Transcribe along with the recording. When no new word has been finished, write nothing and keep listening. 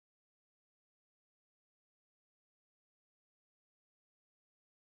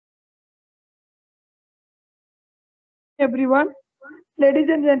everyone. Ladies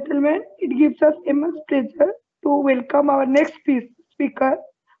and gentlemen, it gives us immense pleasure to welcome our next speaker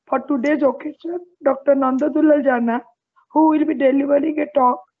for today's occasion, Dr. Nandadulal Jana, who will be delivering a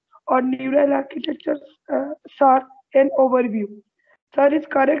talk on neural architecture, sir, an overview. Sir is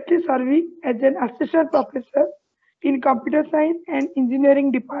currently serving as an assistant professor in Computer Science and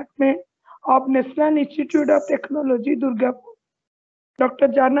Engineering Department of National Institute of Technology, Durgapur. Dr.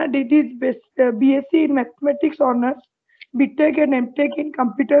 Jana did his BSc in Mathematics Honors, BTech and MTech in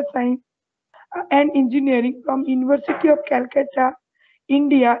Computer Science and Engineering from University of Calcutta,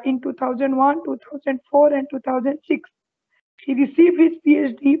 India in 2001, 2004 and 2006. He received his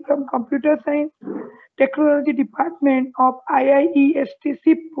PhD from Computer Science Technology Department of IIEST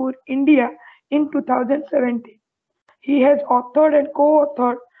Sipur, India in 2017. He has authored and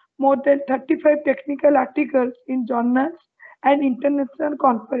co-authored more than 35 technical articles in journals and international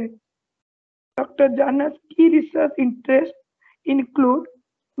conferences. Dr. Jana's key research interests include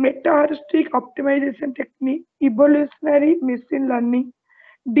meta-heuristic optimization technique, evolutionary machine learning,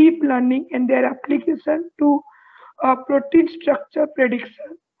 deep learning and their application to protein structure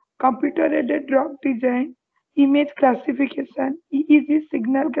prediction, computer-aided drug design, image classification, EEG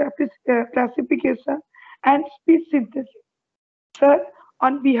signal classification, and speech synthesis. Sir,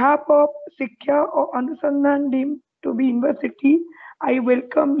 on behalf of Siksha O Anusandhan University, I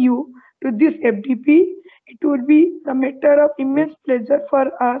welcome you to this FDP. It would be the matter of immense pleasure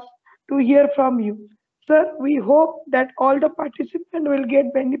for us to hear from you. Sir, we hope that all the participants will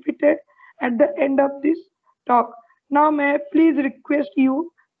get benefited at the end of this talk. Now, may I please request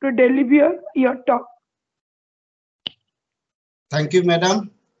you to deliver your talk. Thank you,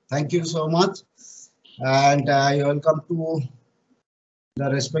 madam. Thank you so much. And I welcome to the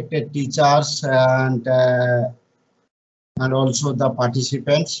respected teachers and also the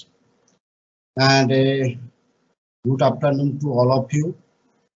participants. And good afternoon to all of you.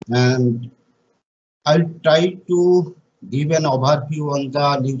 And I'll try to give an overview on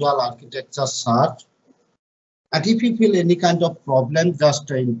the neural architecture search. And if you feel any kind of problem, just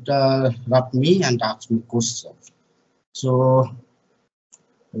interrupt me and ask me questions. So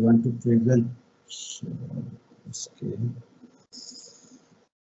I want to present. Okay.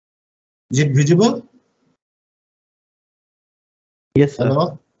 Is it visible? Yes, sir.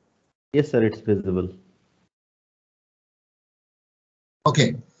 Hello? Yes, sir, it's visible.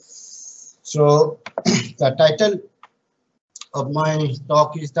 Okay. So the title of my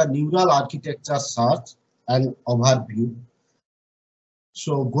talk is the Neural Architecture Search and Overview.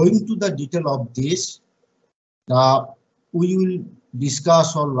 So going to the detail of this, we will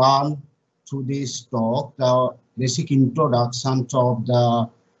discuss or learn through this talk the basic introduction of the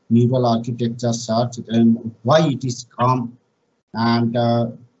neural architecture search and why it is come and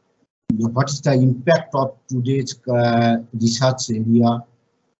what is the impact of today's research area.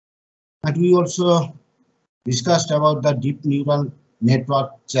 And we also discussed about the deep neural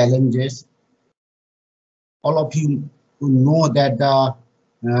network challenges. All of you know that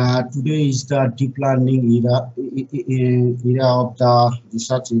today is the deep learning era of the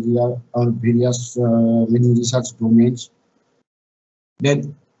research area on various many research domains.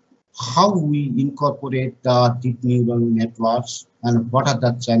 Then how we incorporate the deep neural networks and what are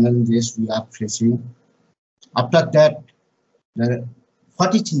the challenges we are facing. After that,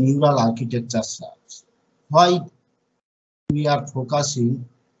 what is neural architecture search? Why we are focusing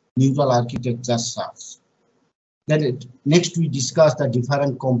neural architecture search? Then next we discuss the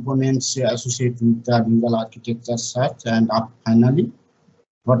different components associated with the neural architecture search, and finally,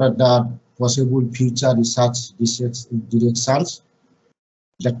 what are the possible future research directions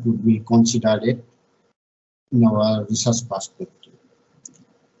that would be considered in our research perspective.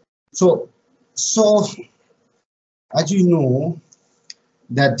 So as you know,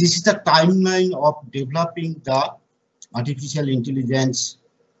 that this is the timeline of developing the artificial intelligence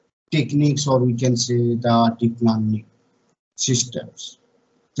techniques, or we can say the deep learning systems.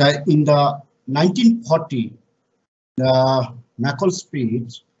 In the 1940, the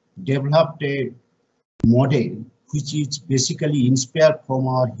Macclesfield developed a model which is basically inspired from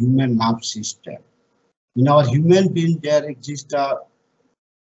our human nerve system. In our human being, there exist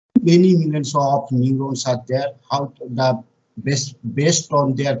many millions of neurons are there. How the based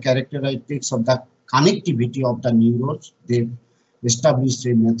on their characteristics of the connectivity of the neurons, they established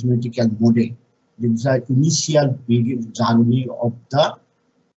a mathematical model. This is the initial big journey of the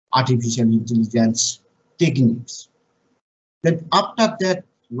artificial intelligence techniques. Then after that,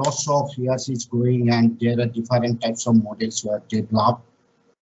 lots of years is going and there are different types of models were developed.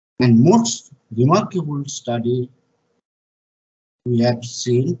 And most remarkable study we have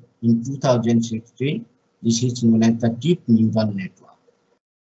seen in 2016 This is known as the deep neural network.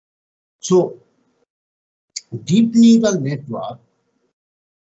 So, deep neural network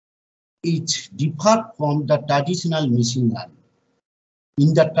is different from the traditional machine learning.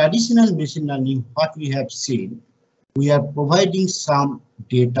 In the traditional machine learning, what we have seen, we are providing some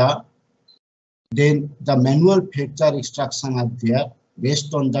data, then the manual feature extraction are there.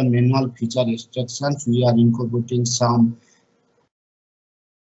 Based on the manual feature extractions, we are incorporating some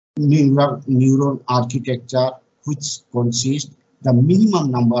neural architecture which consists the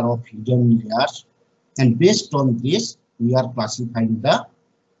minimum number of hidden layers, and based on this, we are classifying the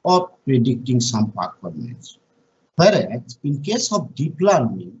or predicting some performance. Whereas in case of deep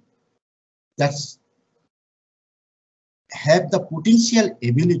learning, that's have the potential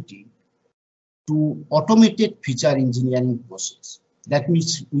ability to automate feature engineering process. That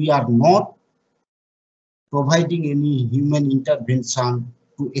means we are not providing any human intervention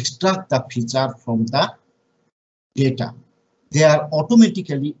to extract the feature from the data. They are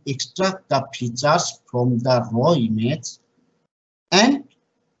automatically extract the features from the raw image and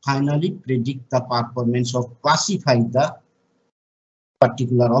finally predict the performance of classifying the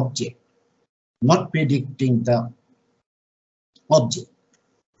particular object, not predicting the object.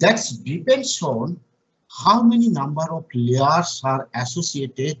 That depends on how many number of layers are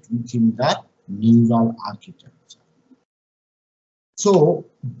associated within the neural architecture. So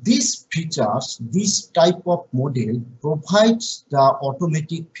these features, this type of model provides the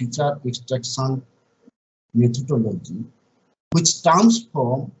automatic feature extraction methodology which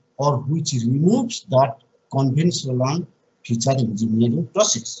transforms or which removes that conventional feature engineering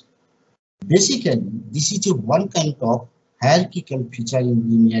process. Basically, this is one kind of hierarchical feature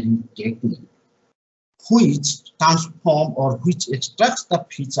engineering technique which transforms or which extracts the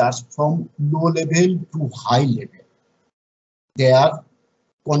features from low level to high level. They are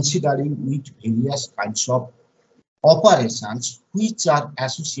considering with various kinds of operations which are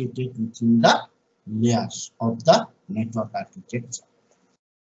associated within the layers of the network architecture.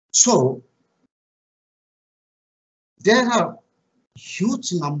 So there are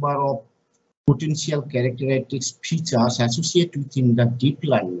huge number of potential characteristics features associated within the deep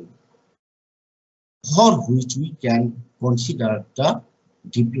learning for which we can consider the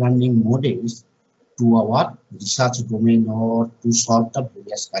deep learning models to our research domain or to solve the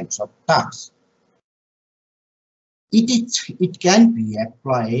various kinds of tasks. It can be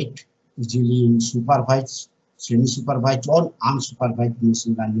applied easily in supervised, semi-supervised or unsupervised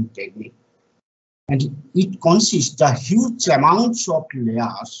machine learning technique. And it consists of huge amounts of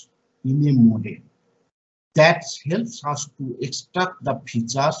layers in a model that helps us to extract the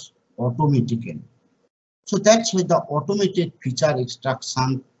features automatically. So that's why the automated feature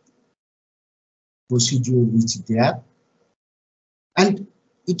extraction procedure is there. And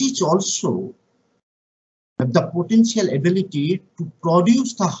it is also the potential ability to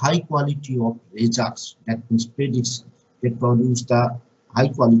produce the high quality of results, that means predictions. They produce the high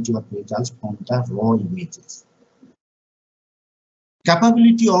quality of results from the raw images.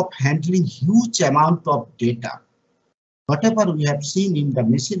 Capability of handling huge amount of data. Whatever we have seen in the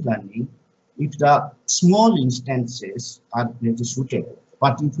machine learning, if the small instances are very suitable,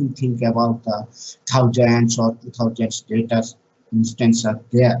 but if we think about the thousands or 2000s data instances are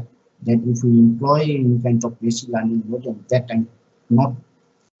there, then if we employ in kind of machine learning model, that time not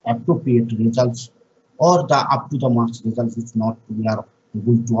appropriate results or the up to the marks results is not we are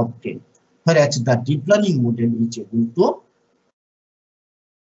able to obtain. Whereas the deep learning model is able to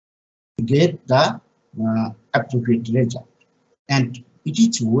get the appropriate result, and it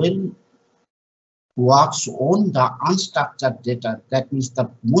is well works on the unstructured data. That means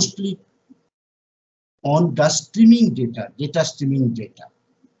the mostly on the streaming data streaming data,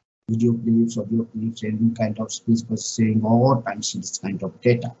 video clips, audio clips, any kind of speech processing or time series kind of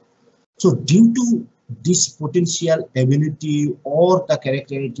data. So due to this potential ability or the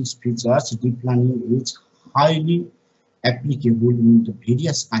characteristics features, deep learning is highly applicable in the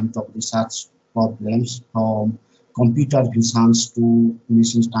various kinds of research problems, from computer visions to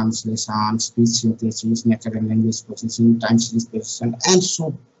machine translation, speech synthesis, natural language processing, time series processing, and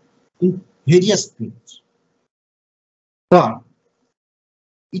so in various fields. But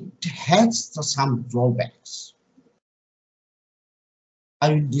it has some drawbacks.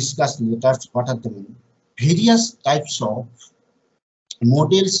 I will discuss later what are the various types of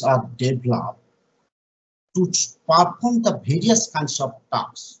models are developed to perform the various kinds of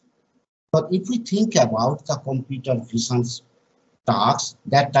tasks. But if we think about the computer vision tasks,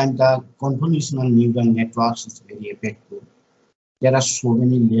 that time the convolutional neural networks is very effective. There are so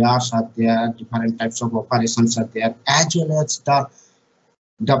many layers are there, different types of operations are there, as well as the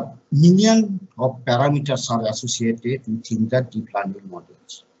The million of parameters are associated within the deep learning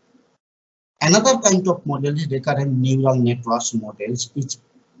models. Another kind of model is recurrent neural networks models, which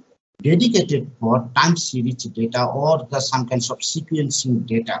dedicated for time series data or some kinds of sequencing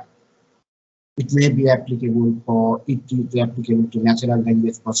data. It may be applicable to natural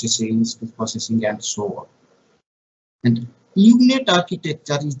language processing, speech processing, and so on. And UNet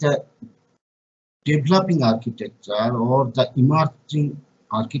architecture is the developing architecture or the emerging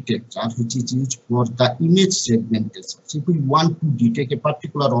architecture which is used for the image segmentation. So if we want to detect a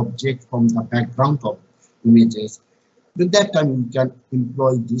particular object from the background of images, at that time we can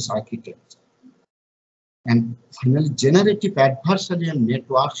employ this architecture. And finally, generative adversarial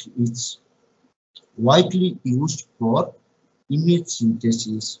networks is widely used for image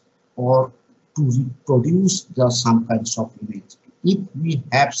synthesis or to reproduce some kinds of image. If we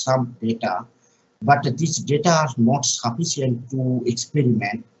have some data, but this data are not sufficient to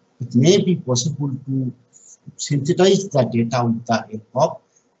experiment, it may be possible to synthesize the data with the help of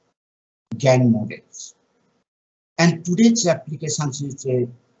GAN models. And today's applications is the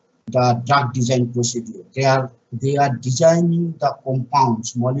drug design procedure. They are designing the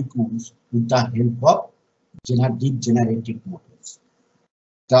compounds, molecules with the help of generative models.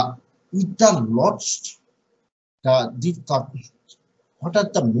 What are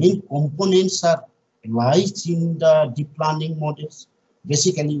the main components are lies in the deep learning models?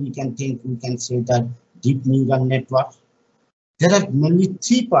 Basically, we can say that deep neural network. There are mainly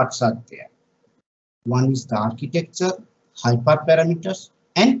three parts are there. One is the architecture, hyperparameters,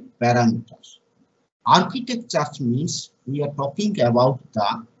 and parameters. Architecture means we are talking about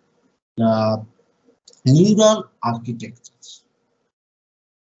the neural architectures.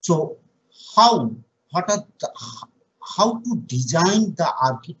 So how to design the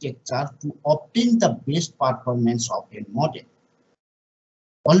architecture to obtain the best performance of a model.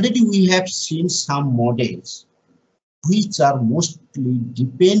 Already we have seen some models which are mostly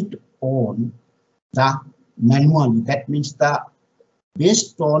depend on the manually. That means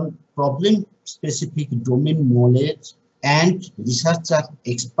based on problem specific domain knowledge and researcher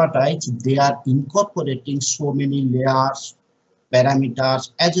expertise, they are incorporating so many layers,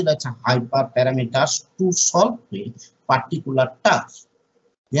 parameters as well as hyperparameters to solve a particular task.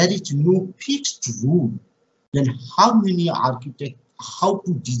 There is no fixed rule then how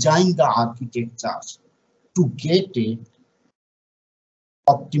to design the architectures to get a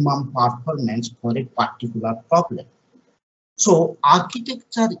optimum performance for a particular problem. So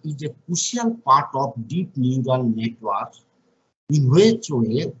architecture is a crucial part of deep neural networks in which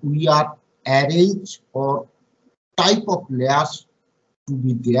way we are arranged or type of layers to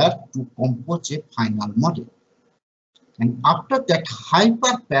be there to compose a final model. And after that,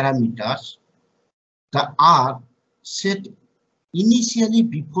 hyperparameters are set initially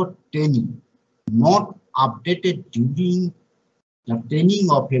before training, not updated during the training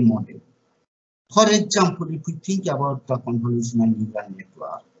of a model. For example, if we think about the convolutional neural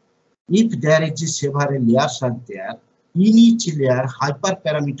network, if there is several layers are there, in each layer,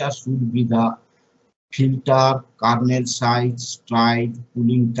 hyperparameters would be the filter, kernel size, stride,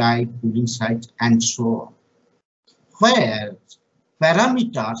 cooling type, cooling size, and so on. Where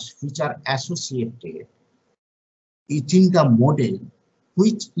parameters which are associated within the model,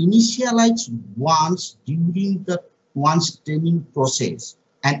 which initialize once during the training process,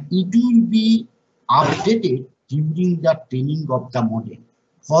 and it will be updated during the training of the model.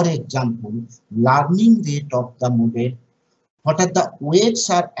 For example, learning rate of the model, what are the weights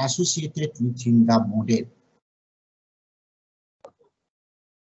are associated within the model.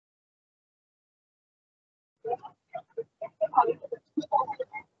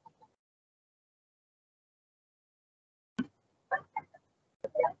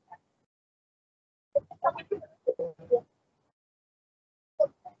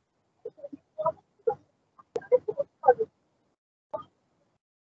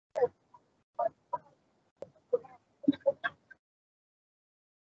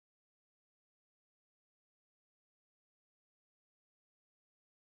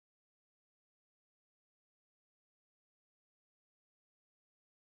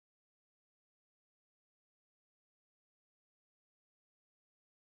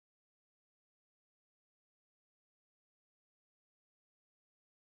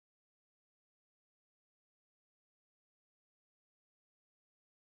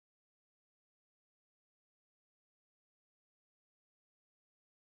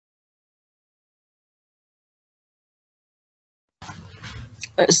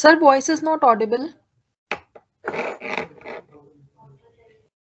 Sir, voice is not audible.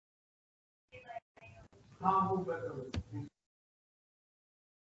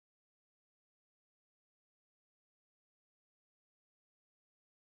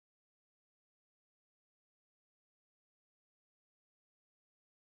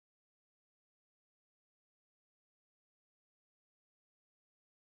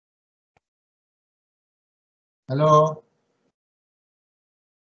 Hello.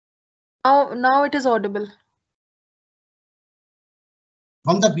 Now it is audible.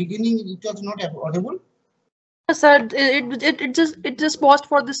 From the beginning, it was not audible. Yes, sir, it just paused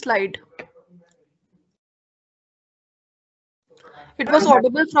for the slide. It was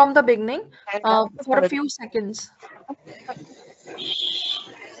audible from the beginning, for a few seconds.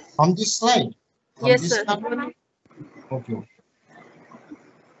 From this slide. From Yes, this sir. slide? Okay.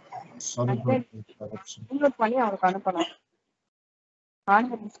 Sorry for the interruption.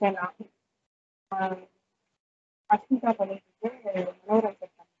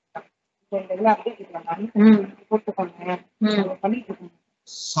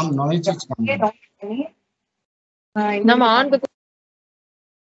 Some noise is coming.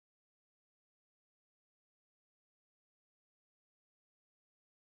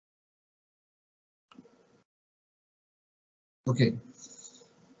 Okay.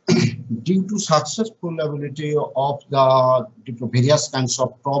 Due to successful ability of the various kinds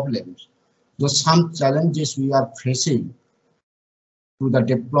of problems, there's some challenges we are facing to the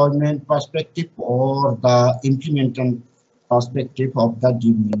deployment perspective or the implementation perspective of the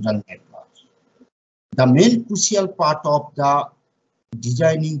deep neural networks. The main crucial part of the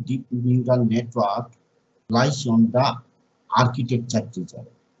designing deep neural network lies on the architecture design.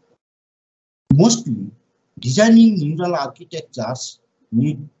 Mostly, designing neural architectures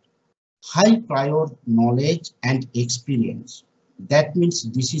need high prior knowledge and experience. That means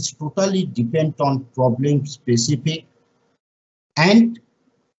this is totally dependent on problem specific and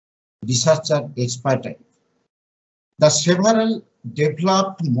researcher expertise. The several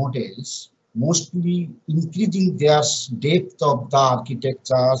developed models, mostly increasing their depth of the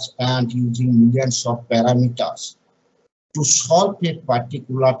architectures and using millions of parameters to solve a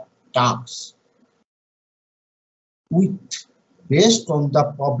particular task with based on the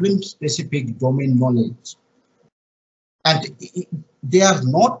problem specific domain knowledge, and they are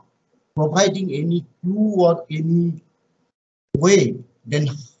not providing any clue or any way, then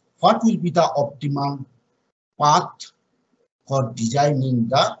what will be the optimum path for designing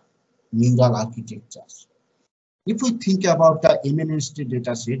the neural architectures? If we think about the MNST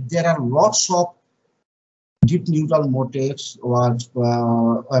dataset, there are lots of deep neural models was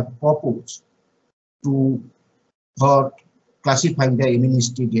proposed to for classifying the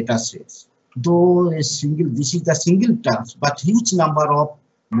MNST datasets. Though this is the single task, but huge number of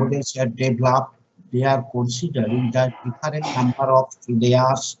models are developed. They are considering the different number of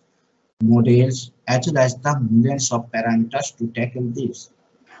layers, models, as well as the millions of parameters to tackle this.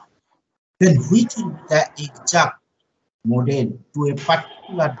 Then which is the exact model to a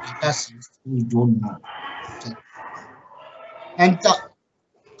particular data set, we don't know. Okay. And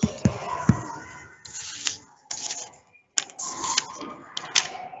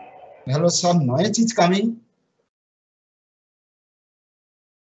hello, some noise is coming.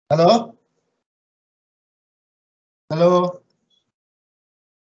 Hello? Hello?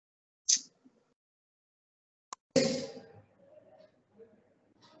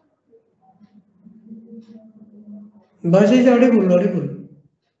 Voice is audible.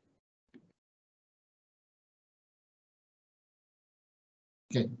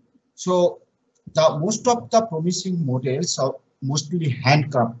 Okay. So the most of the promising models are mostly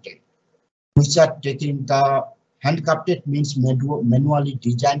handcrafted, which are taking the handcrafted means manually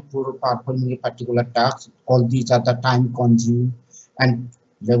designed for performing a particular task. All these are the time consuming and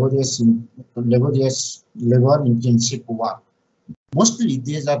labor intensive work. Mostly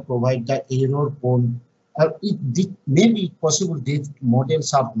these are provide the error prone. It may be possible these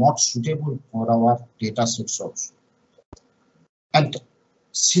models are not suitable for our data sets also. And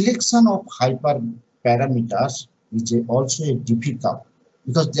selection of hyperparameters is also difficult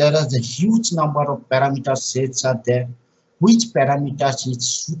because there is a huge number of parameter sets are there. Which parameters is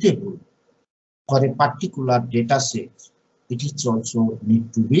suitable for a particular data set? It is also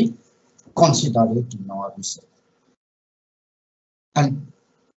need to be considered in our research. And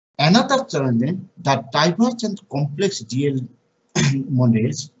another challenge, the diverse and complex DL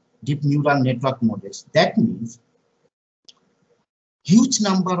models, deep neural network models. That means huge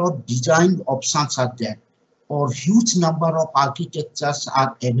number of design options are there, or huge number of architectures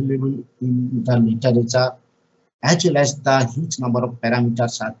are available in the literature, as well as the huge number of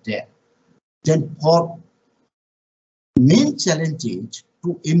parameters are there. Then for main challenge is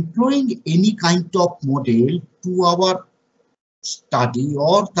to employing any kind of model to our study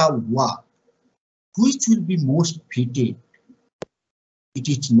or the work, which will be most fitted. It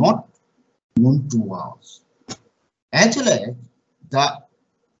is not known to us. As well as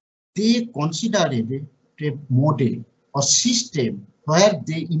they considered a model or system where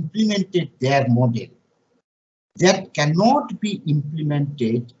they implemented their model. that cannot be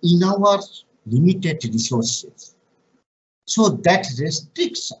implemented in our limited resources. So that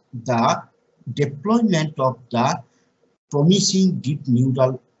restricts the deployment of the promising deep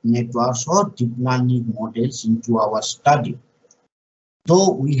neural networks or deep learning models into our study.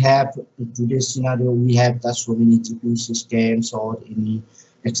 Though we have, in today's scenario, we have the so many GPU systems or any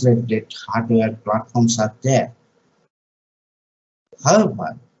accelerated hardware platforms are there.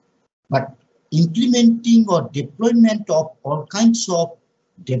 However, but implementing or deployment of all kinds of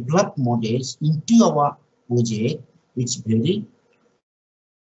developed models into our project is very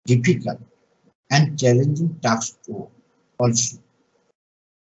difficult and challenging task also.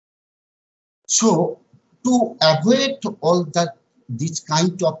 So to avoid all these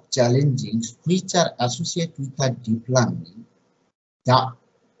kind of challenges which are associated with the deep learning, the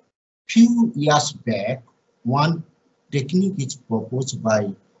few years back, one technique is proposed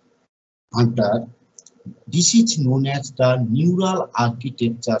by Hunter. This is known as the neural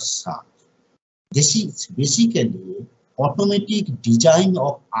architecture search. This is basically automatic design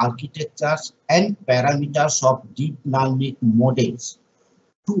of architectures and parameters of deep learning models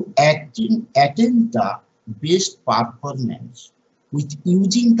to attain the best performance with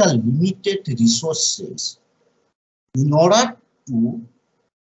using the limited resources in order to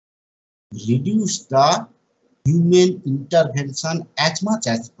reduce the human intervention as much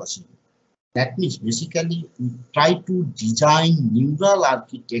as possible. That means basically we try to design neural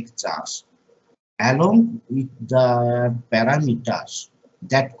architectures along with the parameters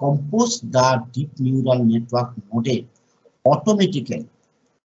that compose the deep neural network model automatically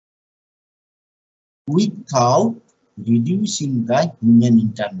without reducing the human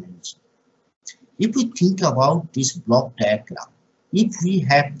intervention. If we think about this block diagram, if we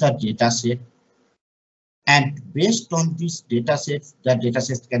have the data set, and based on this data set, the data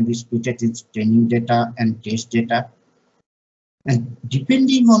set can be split into training data and test data. And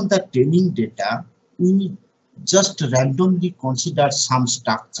depending on the training data, we just randomly consider some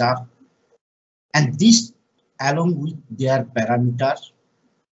structure, and this along with their parameters,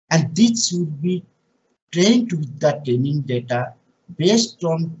 and this will be trained with the training data. Based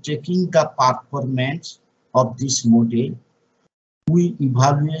on checking the performance of this model, we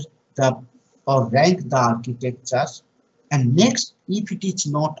evaluate the or rank the architectures, and next, if it is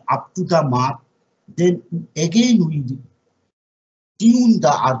not up to the mark, then again we tune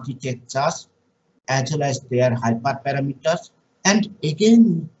the architectures as well as their hyperparameters, and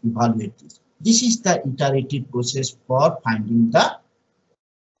again we evaluate this. This is the iterative process for finding the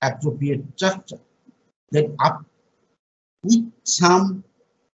appropriate structure. Then up with some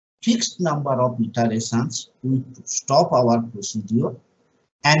fixed number of iterations, we stop our procedure,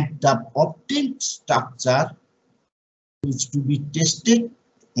 and the obtained structure is to be tested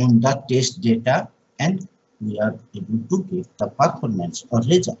on the test data, and we are able to get the performance or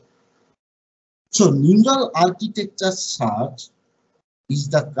result. So neural architecture search is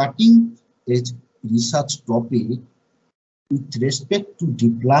the cutting edge research topic with respect to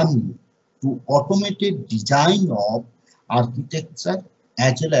deep learning to automated design of architecture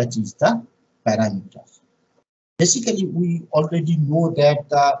as well as the parameters. Basically, we already know that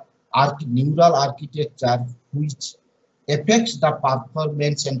the neural architecture which affects the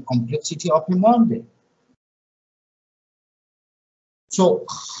performance and complexity of a model. So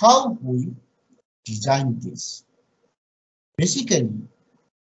how we design this? Basically,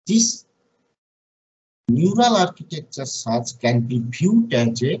 this neural architecture search can be viewed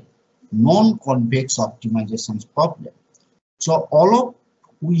as a non-convex optimization problem. So all of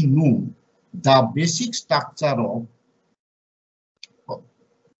we know the basic structure of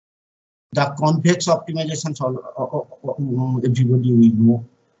the convex optimization, everybody will know.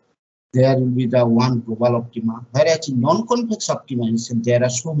 There will be the one global optima, whereas in non-convex optimization, there are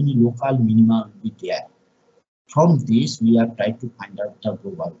so many local minima will be there. From this, we are trying to find out the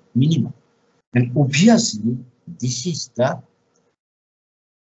global minima. And obviously, this is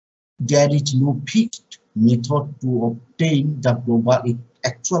there is no fixed method to obtain the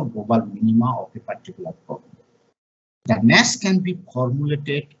actual global minima of a particular problem. The NAS can be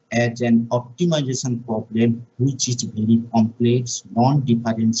formulated as an optimization problem which is very complex,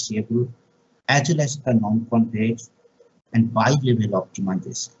 non-differentiable, as well as the non-convex and bi-level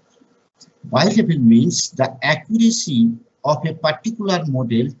optimization. Bi-level means the accuracy of a particular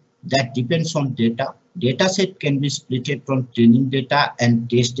model that depends on data. Data set can be split from training data and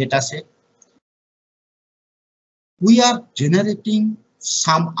test data set. We are generating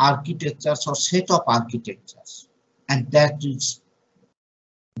some architectures or set of architectures, and that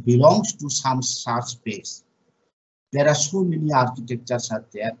belongs to some search space. There are so many architectures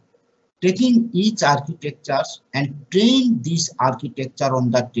out there, taking each architecture and train this architecture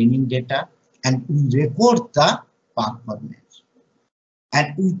on the training data, and we record the performance.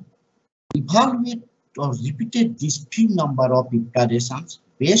 And we evaluate or repeated this few number of iterations.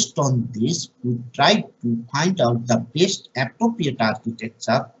 Based on this, we try to find out the best appropriate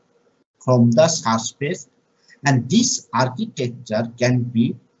architecture from the search space, and this architecture can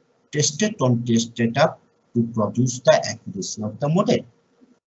be tested on test data to produce the accuracy of the model.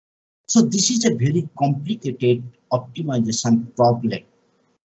 So this is a very complicated optimization problem.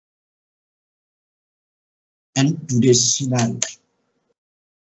 And today's scenario.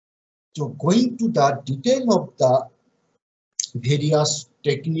 So going to the detail of the various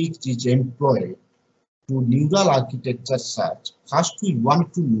techniques is employed to neural architecture search. First, we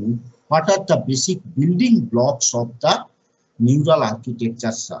want to know what are the basic building blocks of the neural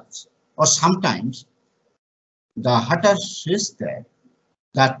architecture search. Or sometimes the Hatter says that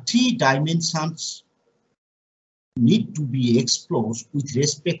the 3 dimensions need to be explored with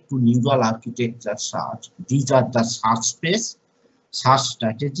respect to neural architecture search. These are the search space, search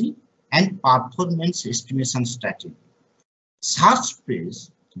strategy, and performance estimation strategy. Search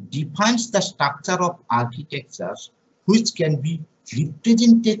space defines the structure of architectures which can be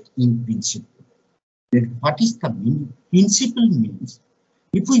represented in principle. Then what is the meaning? Principle means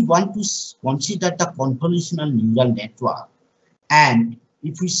if we want to consider the convolutional neural network, and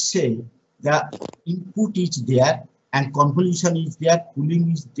if we say the input is there and convolution is there,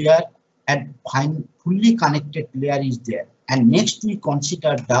 pooling is there, and fully connected layer is there, and next we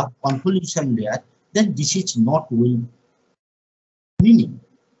consider the convolution layer, then this is not well meaning,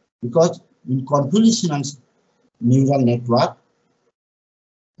 because in convolutional neural network,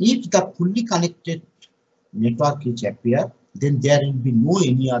 if the fully connected network is appear, then there will be no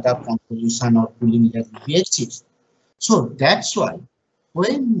any other convolution or pooling layer will be exist. So that's why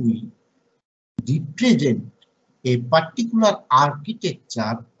when we represent a particular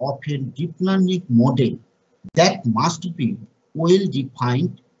architecture of a deep learning model, that must be well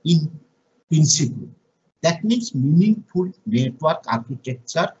defined in principle. That means meaningful network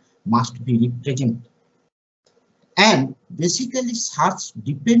architecture must be represented. And basically search,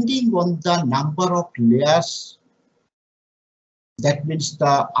 depending on the number of layers, that means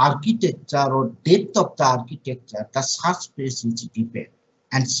the architecture or depth of the architecture, the search space is depend.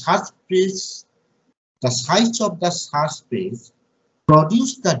 And search space, the size of the search space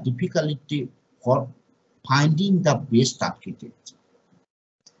produce the difficulty for finding the best architecture.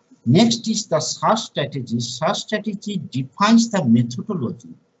 Next is the search strategy. Search strategy defines the methodology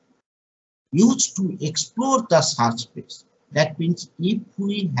used to explore the search space. That means if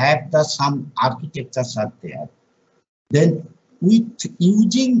we have the some architectures are there, then with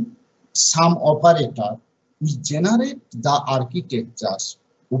using some operator, we generate the architectures.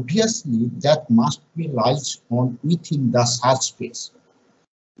 Obviously, that must be lies on within the search space.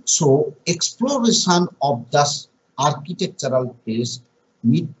 So exploration of the architectural space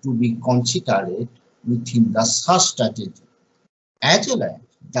need to be considered within the search strategy. As well as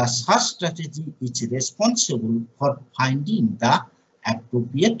the search strategy is responsible for finding the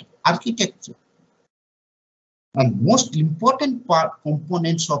appropriate architecture. And most important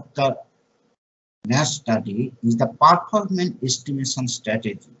components of the NAS study is the performance estimation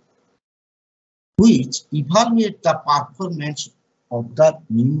strategy, which evaluates the performance of the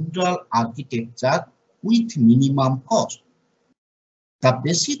neural architecture with minimum cost. The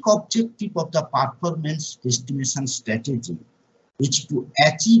basic objective of the performance estimation strategy is to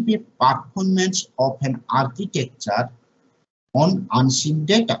achieve a performance of an architecture on unseen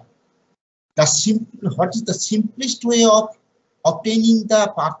data. What is the simplest way of obtaining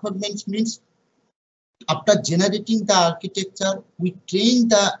the performance means, after generating the architecture, we train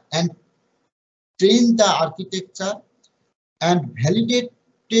the architecture and validate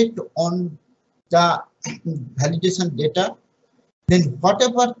it on the validation data. Then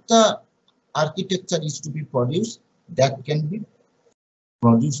whatever the architecture is to be produced, that can be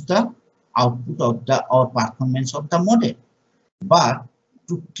produce the output of the or performance of the model. But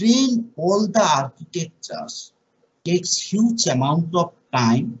to train all the architectures takes huge amount of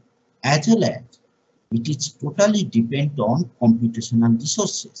time, as well as it is totally dependent on computational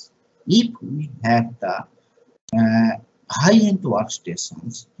resources. If we have the high-end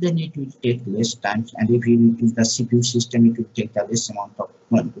workstations, then it will take less time, and if we use the CPU system, it will take the less amount of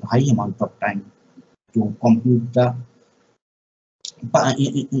high amount of time to compute the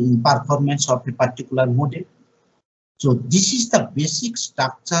performance of a particular model. So this is the basic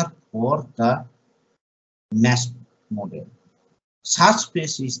structure for the NAS model. Search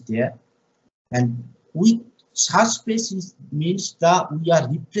space is there, and with search space means we are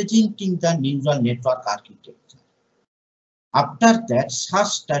representing the neural network architecture. After that search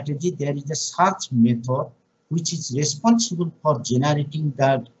strategy, there is a search method which is responsible for generating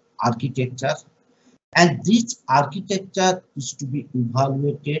the architecture, and this architecture is to be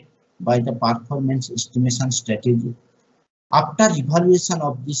evaluated by the performance estimation strategy. After evaluation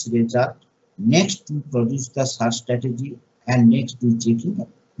of this result, next to produce the search strategy and next to checking it.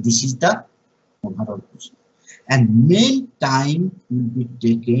 This is the overall process. And main time will be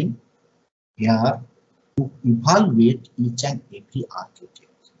taken here to evaluate each and every architecture.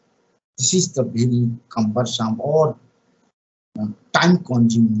 This is the very cumbersome or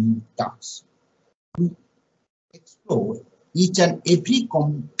time-consuming task. We explore each and every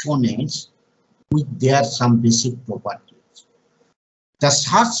components with their some basic properties. The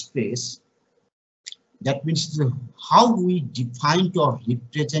search space, that means how we define or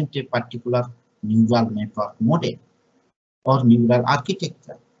represent a particular neural network model or neural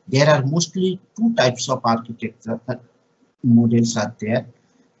architecture. There are mostly two types of architecture models are there.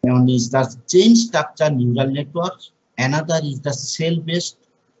 One is the chain structure neural networks, another is the cell-based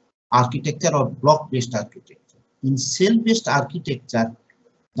architecture or block-based architecture. In cell-based architecture,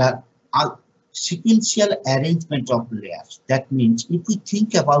 the sequential arrangement of layers. That means if we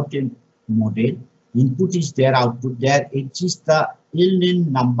think about a model, input is there, output there, exists the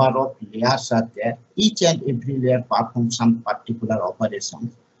n number of layers are there. Each and every layer performs some particular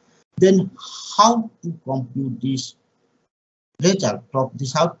operation. Then how to compute this result of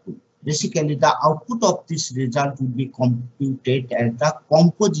this output? Basically, the output of this result will be computed as the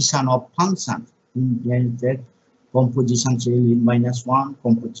composition of functions. In composition say L-1,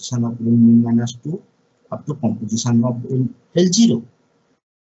 composition of L-2, up to composition of L0.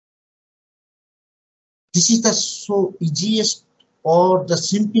 This is the so easiest or the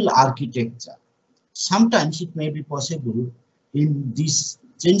simple architecture. Sometimes it may be possible in this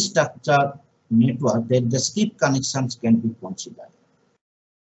chain structure network that the skip connections can be considered,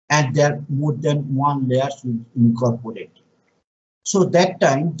 and there are more than one layer incorporated. So that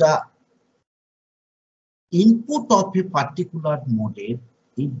time the input of a particular model,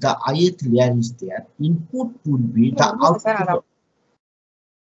 if the ith layer is there, input will be the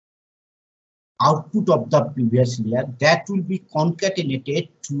output of the previous layer that will be concatenated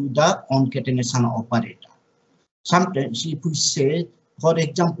to the concatenation operator. Sometimes if we say, for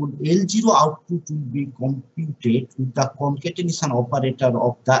example, L0 output will be computed with the concatenation operator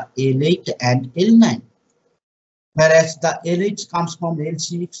of the L8 and L9, whereas the L8 comes from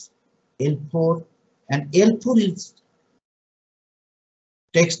L6, L4, and L4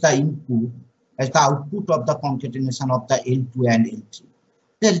 takes the input as the output of the concatenation of the L2 and L3.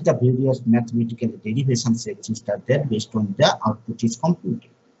 There is the various mathematical derivations exist there based on the output is computed.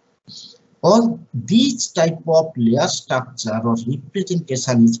 All these type of layer structure or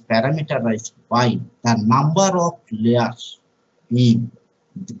representation is parameterized by the number of layers in.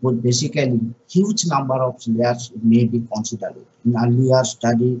 Basically, huge number of layers may be considered. In earlier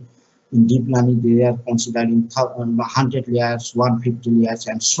study, in deep learning, they are considering 100 layers, 150 layers,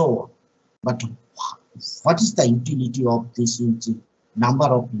 and so on. But what is the utility of this number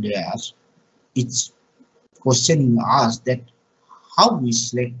of layers? It's questioning us that how we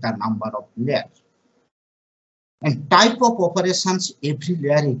select the number of layers. And type of operations every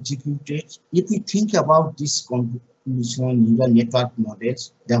layer executed. If we think about this convolutional neural network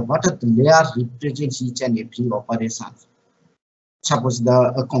models, then what are the layers represents each and every operation. Suppose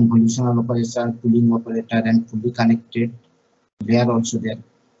the convolutional operator, pooling operator, and fully connected layer also there.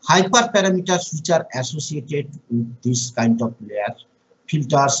 Hyperparameters which are associated with this kind of layers,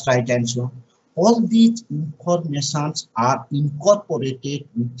 filters, right, and so on. All these informations are incorporated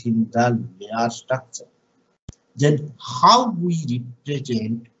within the layer structure. Then how we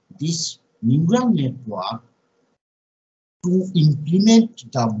represent this neural network to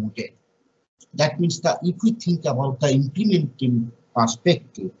implement the model? That means that if we think about the implementing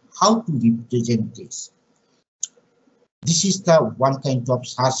perspective, how to represent this? This is the one kind of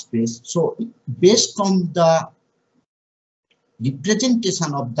search space. So based on the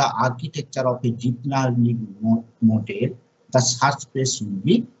representation of the architecture of a deep learning model, the search space will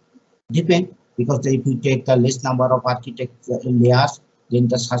be different, because if you take the less number of architecture layers, then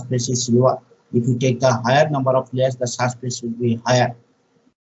the search space is lower. If you take the higher number of layers, the search space will be higher.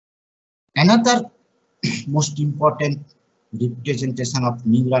 Another most important representation of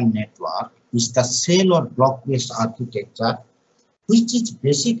neural network is the cell or block-based architecture, which is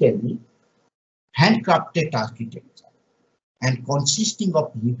basically handcrafted architecture and consisting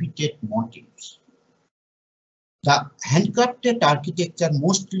of repeated motifs. The handcrafted architecture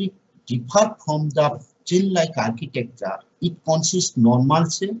mostly differ from the chain-like architecture, it consists normal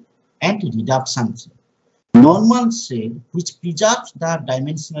cell and reduction cell. Normal cell, which preserves the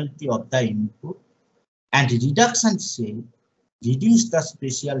dimensionality of the input, and reduction cell reduce the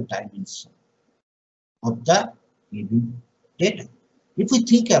spatial dimension of the given data. If we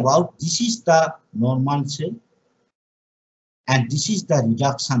think about, this is the normal cell and this is the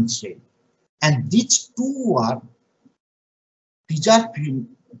reduction cell, and these two are preserved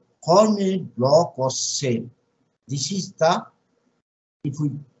form a block or cell. This is the, if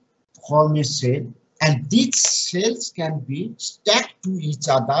we form a cell, and these cells can be stacked to each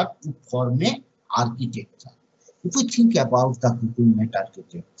other to form a architecture. If we think about the Google Net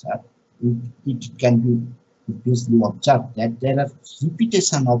architecture, it can be obviously observed that there are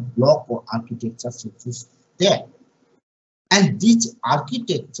repetition of block or architecture is there. And these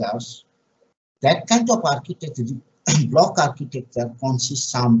architectures, that kind of architecture, block architecture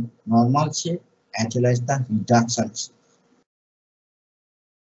consists some normal shape as well as the reduction shape.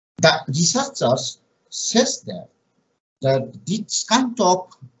 The researchers says that this kind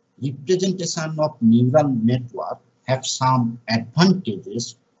of representation of neural network have some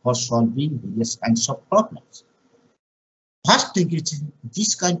advantages for solving various kinds of problems. First thing is,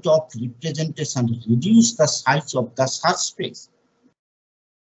 this kind of representation reduce the size of the search space.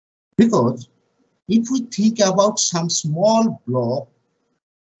 Because if we think about some small block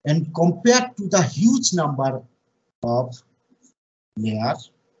and compared to the huge number of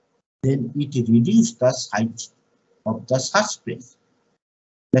layers, then it reduces the size of the search space.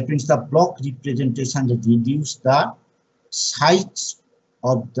 That means the block representation reduces the size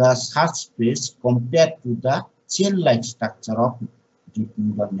of the search space compared to the chain-like structure of deep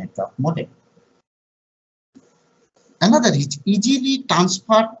neural network model. Another is easily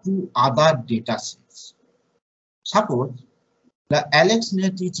transferred to other data sets. Suppose the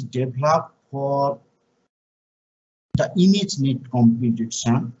AlexNet is developed for the ImageNet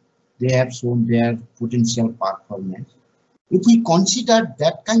computation. They have shown their potential performance. If we consider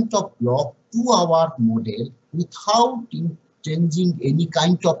that kind of block to our model without changing any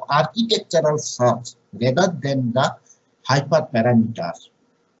kind of architectural search rather than the hyperparameters,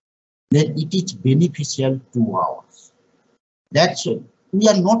 then it is beneficial to ours. That's all. We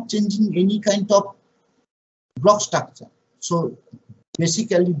are not changing any kind of block structure. So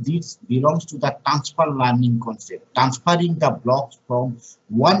basically this belongs to the transfer learning concept, transferring the blocks from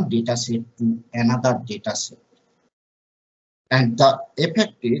one data set to another data set. And the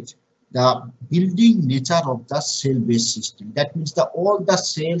effect is the building nature of the cell-based system. That means that all the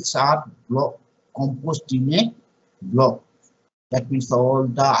cells are composed in a block. That means all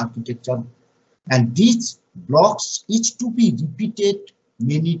the architecture, and these blocks each to be repeated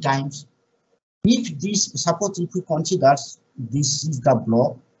many times. If this, suppose if we consider this is the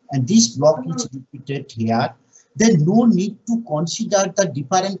block and this block is repeated here, then no need to consider the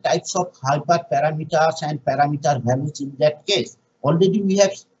different types of hyperparameters and parameter values in that case. Already we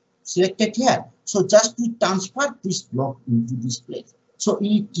have selected here. So just to transfer this block into this place. So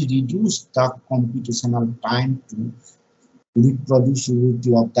it reduces the computational time to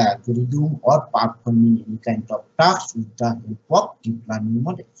reproducibility of the algorithm or performing any kind of tasks with the help of deep learning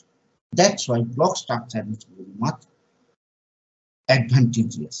models. That's why block structure is very much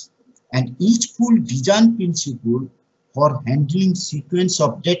advantageous. And each full design principle for handling sequence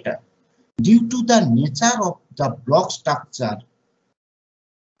of data, due to the nature of the block structure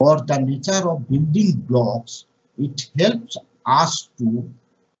or the nature of building blocks, it helps us to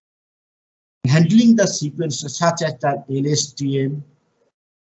handling the sequences such as the LSTM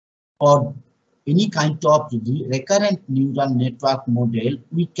or any kind of recurrent neural network model.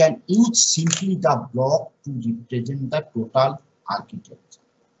 We can use simply the block to represent the total architecture.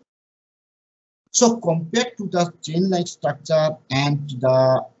 So compared to the chain-like structure and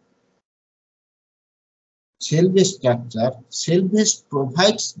the cell-based structure, cell-based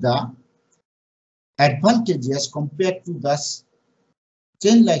provides the advantages compared to the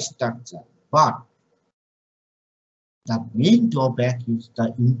chain-like structure, but the main drawback is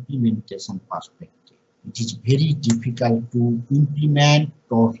the implementation perspective. It is very difficult to implement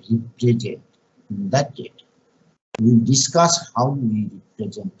or represent in that data. We will discuss how we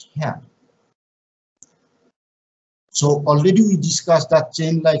represent here. So already we discussed the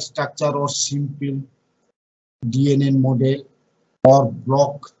chain-like structure or simple DNN model or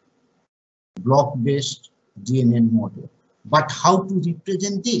block-based DNN model. But how to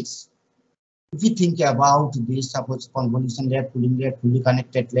represent this? If you think about this, suppose convolution layer, pooling layer, fully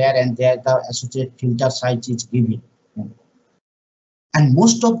connected layer, and there the associated filter size is given. And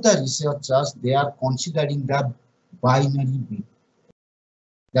most of the researchers, they are considering the binary bit.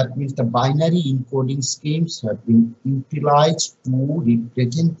 That means the binary encoding schemes have been utilized to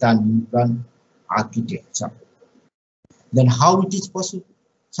represent the neural architecture. Then how it is possible?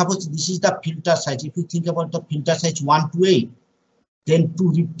 Suppose this is the filter size. If you think about the filter size 1 to 8, then to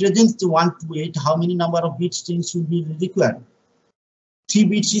represent the 1 to 8, how many number of bit strings will be required? 3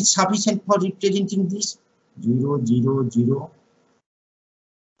 bits is sufficient for representing this. 0, 0, 0,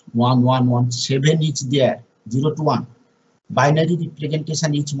 1, 1, 1, 7 is there, 0 to 1. Binary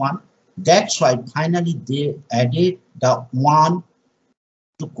representation is 1. That's why finally they added the 1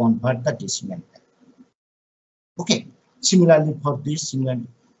 to convert the decimal value. Okay, similarly for this, similarly.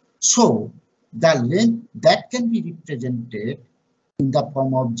 So the length that can be represented in the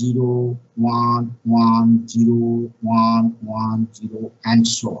form of 0, 1, 1, 0, 1, 1, 0, and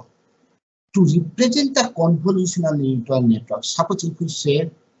so on. To represent the convolutional neural network, suppose if we say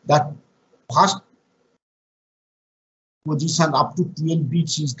that first position up to 12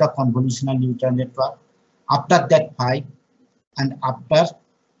 bits is the convolutional neural network, after that 5, and after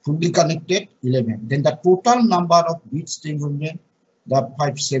fully connected 11. Then the total number of bits string will be the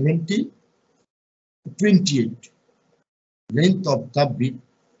 570, 28. Length of the bit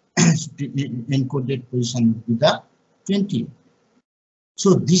encoded position will be the 28.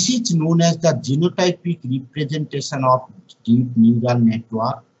 So this is known as the genotypic representation of deep neural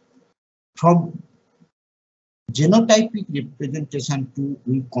network. From genotypic representation to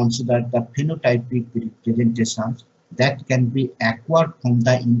we consider the phenotypic representations that can be acquired from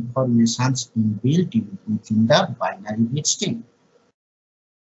the informations inbuilt within the binary bit string.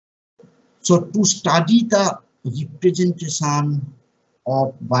 So to study the representation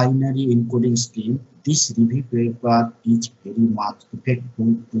of binary encoding scheme, this review paper is very much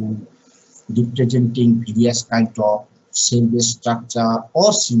effective to representing various kinds of cell-based structure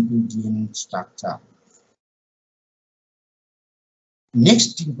or simple DNA structure.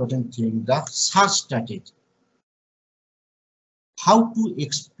 Next important thing, the search strategy. How to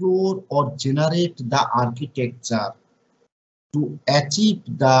explore or generate the architecture to achieve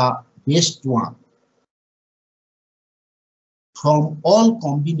the best one from all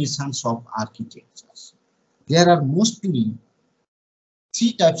combinations of architectures. There are mostly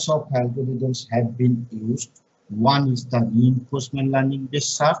 3 types of algorithms have been used. One is the reinforcement learning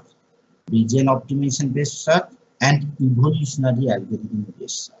based search, Bayesian optimization based search, and evolutionary algorithm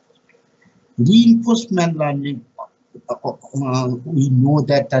based search. Reinforcement learning, we know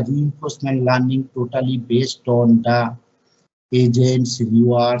that the reinforcement learning totally based on the agents,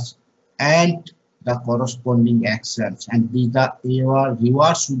 rewards, and the corresponding actions, and these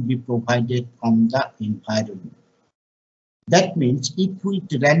rewards should be provided from the environment. That means if we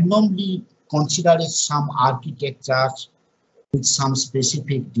randomly consider some architectures with some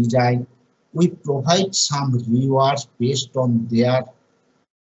specific design, we provide some rewards based on their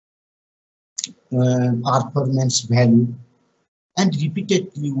performance value, and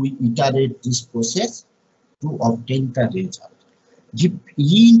repeatedly we iterate this process to obtain the result.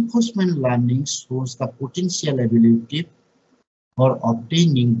 Reinforcement learning shows the potential ability for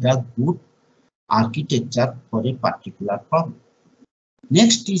obtaining the good architecture for a particular problem.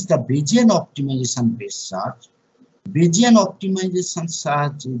 Next is the Bayesian optimization based search. Bayesian optimization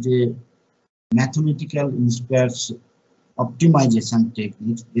search is a mathematical inspired optimization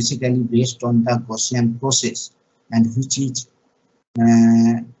technique, basically based on the Gaussian process, and which is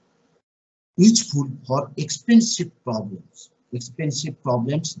useful for expensive problems. Expensive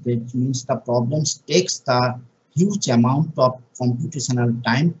problems, that means the problems takes the huge amount of computational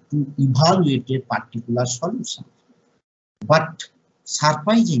time to evaluate a particular solution. But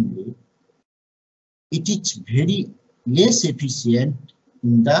surprisingly, it is very less efficient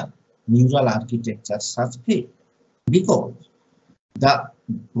in the neural architecture search field, because the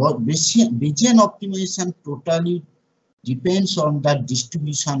Bayesian optimization totally depends on the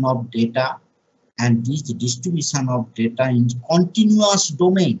distribution of data, and this distribution of data in continuous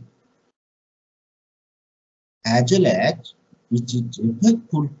domain, as well as it is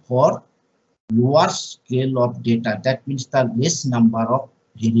effective for lower scale of data. That means the less number of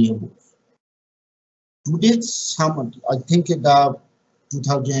variables. Today, I think the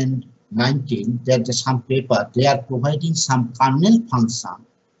 2019, there's some paper, they are providing some kernel function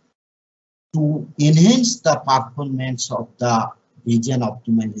to enhance the performance of the Bayesian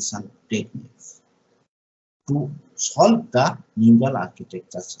optimization techniques to solve the neural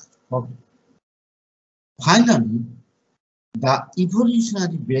architecture problem. Finally, the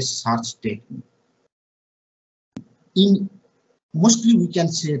evolutionary based search technique. In mostly we can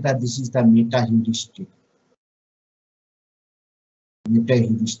say that this is the meta-heuristic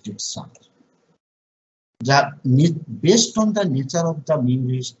search. Based on the nature of the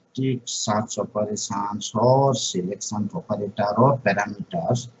heuristic search operations or selection operator or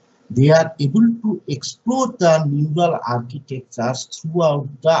parameters, they are able to explore the neural architectures throughout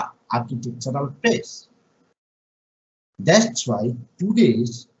the architectural phase. That's why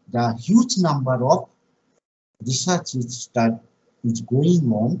today's the huge number of research is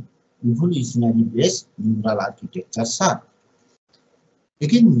going on evolutionary based neural architecture search.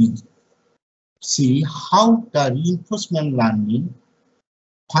 Again, we see how the reinforcement learning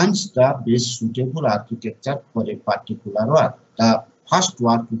finds the best suitable architecture for a particular work. The first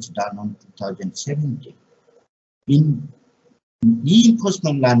work is done on 2017. In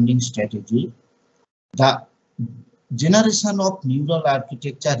reinforcement learning strategy, the generation of neural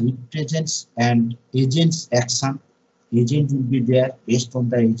architecture represents an agent's action. Agent will be there. Based on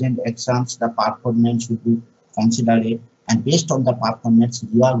the agent actions, the performance will be considered, and based on the performance,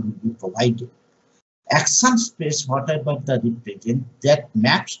 reward will be provided. Action space, whatever the represent, that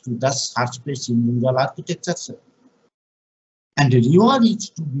maps to the search space in neural architecture. And the reward is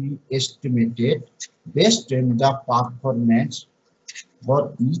to be estimated based on the performance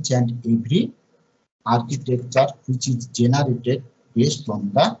for each and every architecture which is generated based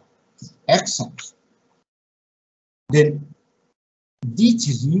on the actions. Then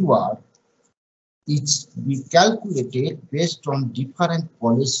this reward is be calculated based on different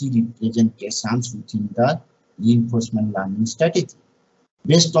policy representations within the reinforcement learning strategy.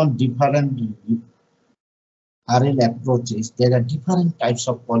 Based on different RL approaches, there are different types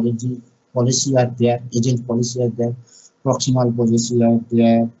of policy are there, agent policy are there, proximal policy are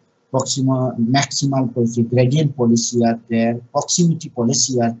there, maximal policy, gradient policy are there, proximity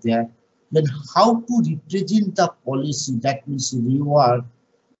policy are there. Then how to represent the policy, that means reward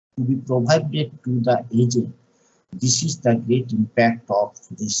to be provided to the agent. This is the great impact of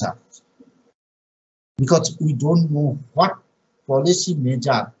research, because we don't know what policy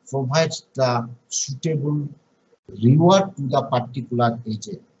measure provides the suitable reward to the particular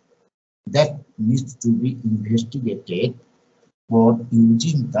agent. That needs to be investigated for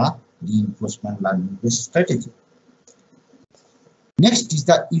using the reinforcement learning based strategy. Next is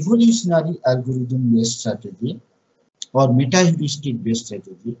the evolutionary algorithm based strategy or meta-heuristic based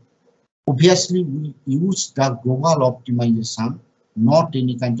strategy. Obviously, we use the global optimization, not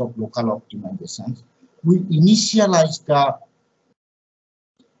any kind of local optimizations. We initialize the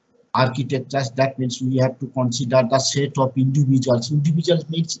architectures. That means we have to consider the set of individuals. Individuals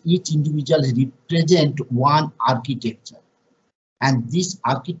means each individual represent one architecture. And this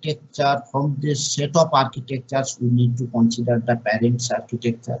architecture, from this set of architectures, we need to consider the parents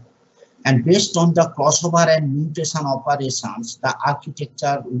architecture. And based on the crossover and mutation operations, the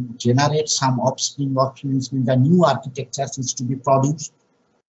architecture will generate some offspring. Offsprings means the new architectures is to be produced.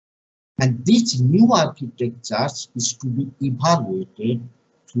 And these new architectures is to be evaluated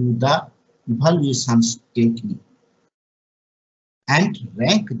through the evaluation technique and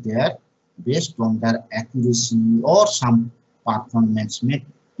rank there based on their accuracy or some performance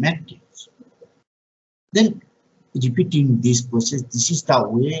metrics. Then repeating this process, this is the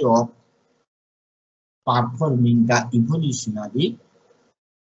way of performing the evolutionary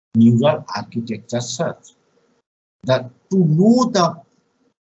neural architecture search. That to know the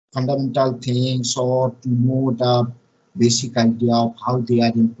fundamental things or to know the basic idea of how they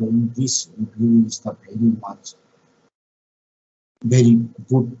are employing this review is the very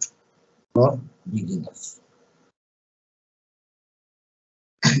good for beginners.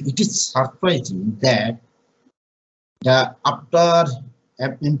 It is surprising that after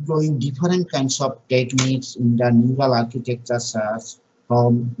employing different kinds of techniques in the neural architecture search,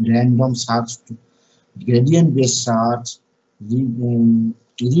 from random search to gradient based search,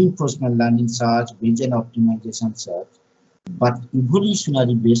 reinforcement learning search, Bayesian optimization search, but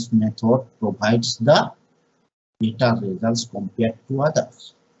evolutionary based method provides the better results compared to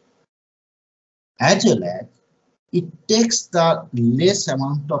others. As well as it takes the less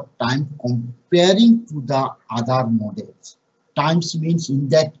amount of time comparing to the other models. Times means in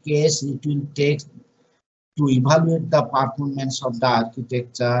that case it will take to evaluate the performance of the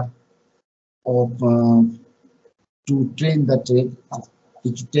architecture of to train the trade.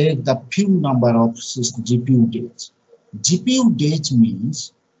 It take the few number of GPU days. GPU days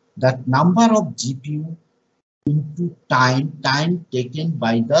means that number of GPU into time taken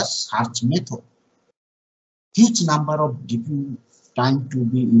by the search method. Huge number of GPU time to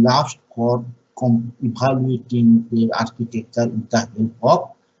be elapsed for evaluating the architecture with the help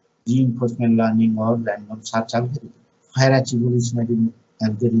of reinforcement learning or random search algorithm. Whereas evolutionary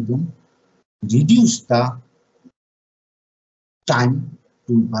algorithm reduce the time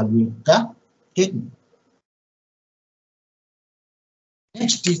to evaluate the technique.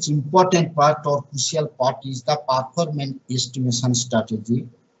 Next is important part or crucial part is the performance estimation strategy.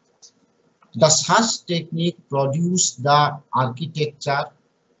 The search technique produce the architecture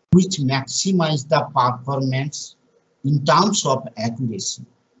which maximize the performance in terms of accuracy.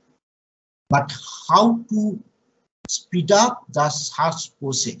 But how to speed up the search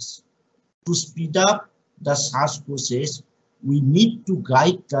process? To speed up the search process, we need to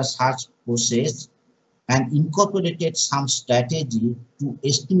guide the search process and incorporated some strategy to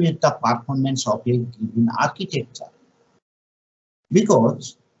estimate the performance of a given architecture.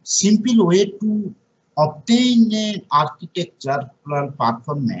 Because simple way to obtain an architectural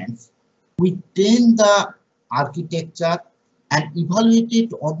performance, we train the architecture and evaluate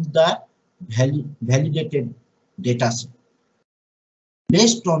it on the validated dataset.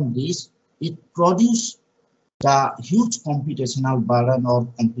 Based on this, it produces the huge computational burden or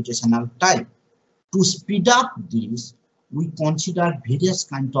computational time. To speed up this, we consider various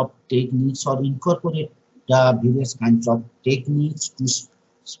kinds of techniques or incorporate the various kinds of techniques to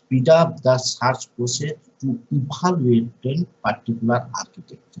speed up the search process to evaluate a particular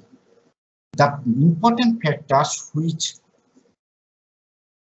architecture. The important factors which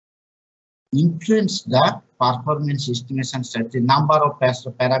influence the performance estimation strategy, number of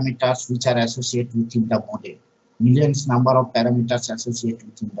parameters which are associated within the model, millions number of parameters associated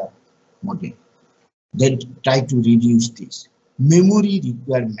within the model. They try to reduce this. Memory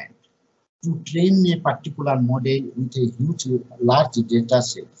requirement. To train a particular model with a huge, large data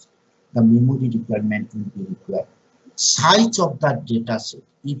set, the memory requirement will be required. Size of that data set.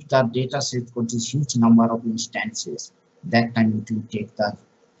 If the data set contains huge number of instances, that time it will take the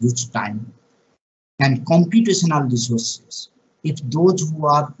huge time. And computational resources. If those who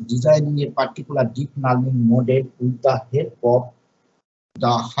are designing a particular deep learning model with the help of the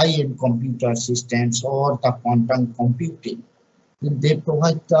high-end computer systems or the quantum computing, then they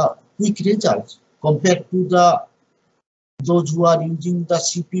provide the quick results compared to those who are using the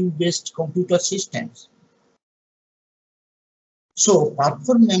CPU-based computer systems. So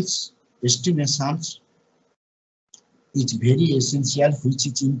performance estimations is very essential, which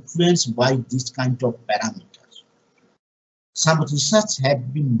is influenced by this kind of parameters. Some research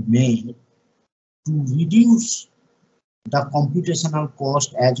have been made to reduce the computational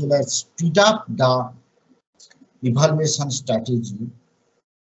cost as well as speed up the evaluation strategy.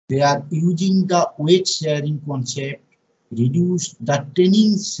 They are using the weight sharing concept, reduce the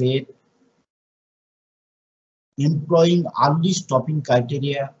training set, employing early stopping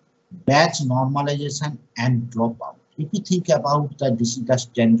criteria, batch normalization, and dropout. If you think about this is the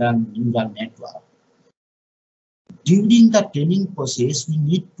standard neural network. During the training process, we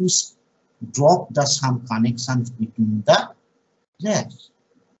need to drop some connections between the layers,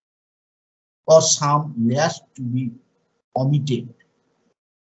 or some layers to be omitted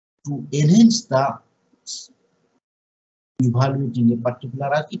to enhance the evaluating a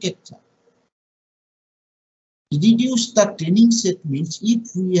particular architecture. Reduce the training set means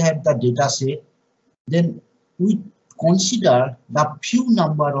if we have the data set, then we consider the few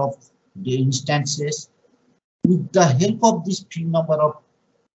number of the instances. With the help of this few number of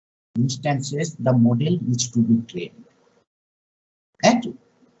instances, the model is to be trained. And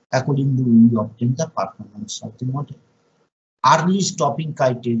accordingly, we obtain the performance of the model. Early stopping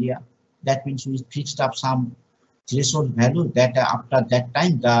criteria, that means we fixed up some threshold value that after that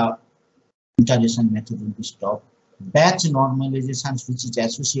time the iteration method will be stopped. Batch normalizations, which is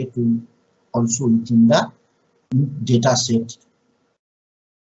associated also within the data set.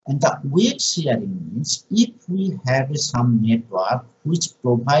 And the weight sharing means if we have some network which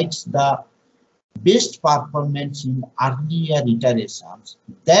provides the best performance in earlier iterations,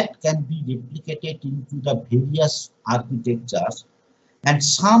 that can be replicated into the various architectures, and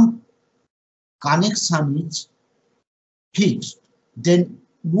some connection is fixed, then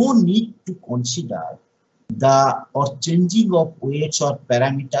no need to consider the or changing of weights or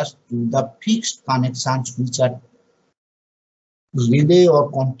parameters to the fixed connections which are relay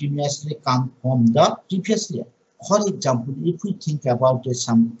or continuously come from the previous layer. For example, if we think about this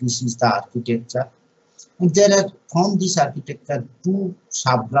is the architecture, and there are from this architecture two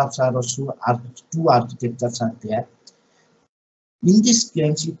subgraphs are also two architectures are there. In this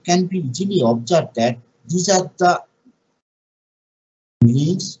case, it can be easily observed that these are the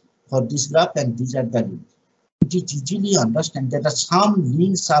links for this graph and these are the links. It is easily understand that some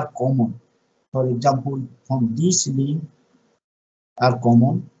links are common. For example, from this link are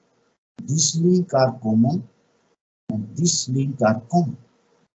common, this link are common, and this link are common.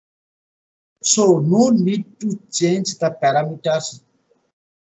 So no need to change the parameters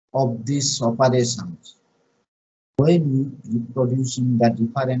of these operations. when we reproducing the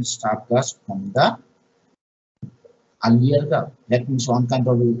different star graphs from the earlier graph. That means one kind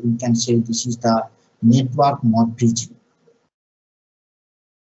of, we can say this is the network morphism.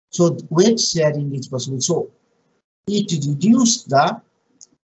 So weight sharing is possible. So it reduces the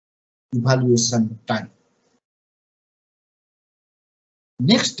evaluation time.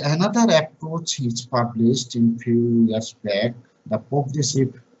 Next, another approach is published in few years back, the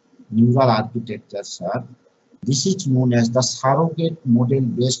progressive neural architecture. This is known as the surrogate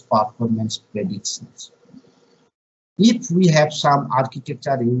model-based performance predictions. If we have some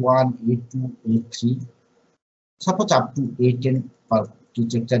architecture A1, A2, A3, suppose up to A10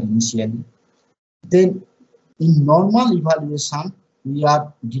 architecture initially, then in normal evaluation, we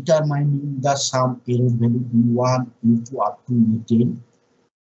are determining the sum error value E1, E2 up to E10.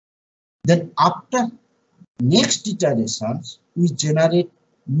 Then after next iterations, we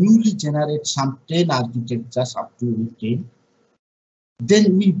newly generate some 10 architectures up to E10.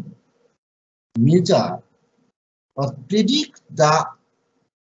 Then we measure or predict the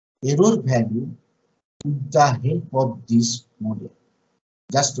error value with the help of this model,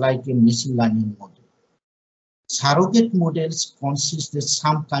 just like a machine learning model. Surrogate models consist of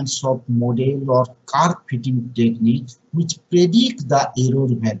some kinds of model or curve fitting techniques which predict the error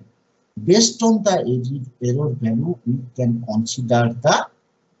value. Based on the error value, we can consider the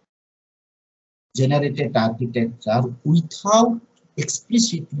generated architecture without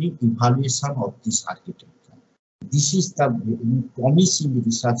explicitly evaluation of this architecture. This is the promising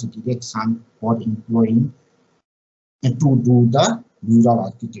research direction for employing and to do the neural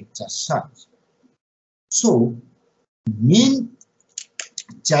architecture search. So, main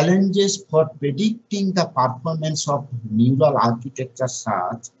challenges for predicting the performance of neural architecture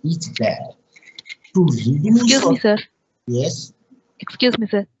search is that to reduce. Excuse me, sir. Yes. Excuse me,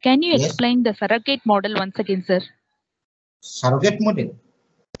 sir. Can you Yes. explain the surrogate model once again, sir? Surrogate model?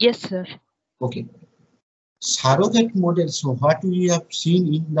 Yes, sir. Okay. Surrogate model. So what we have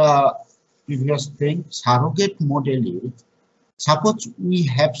seen in the previous thing, surrogate model is, suppose we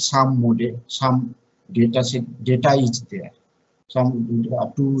have some model, some data set, data is there. Some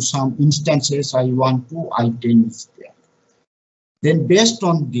up to some instances I1 to I10 is there. Then based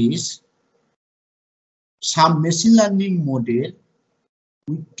on this, some machine learning model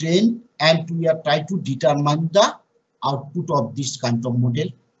we train and we are trying to determine the output of this kind of model.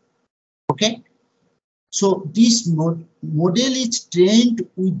 Okay. So this model is trained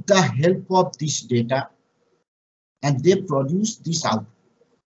with the help of this data and they produce this output.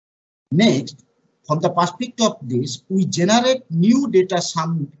 Next, from the perspective of this, we generate new data,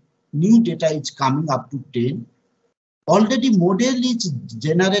 some new data is coming up to 10. Already model is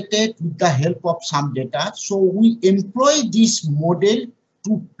generated with the help of some data. So we employ this model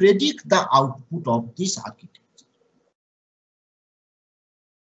to predict the output of this architecture.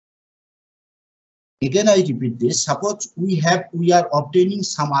 Again, I repeat this. Suppose we are obtaining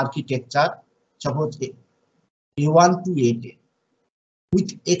some architecture, suppose A1 to A10,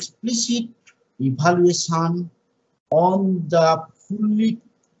 with explicit evaluation on the fully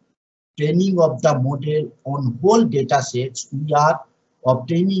training of the model on whole data sets, we are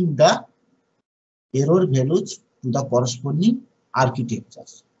obtaining the error values to the corresponding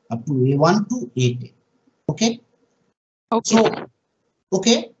architectures up to A1 to A10. Okay. Okay. So,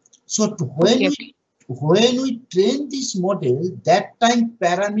 okay. So when we train this model, that time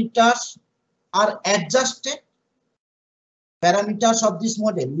parameters are adjusted. Parameters of this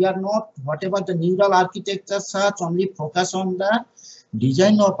model, we are not, whatever the neural architecture search, only focus on the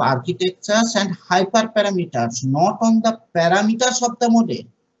design of architectures and hyperparameters, not on the parameters of the model.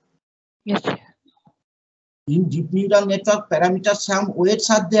 Yes, sir. In deep neural network, parameters, some weights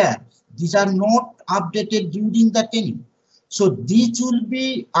are there. These are not updated during the training. So these will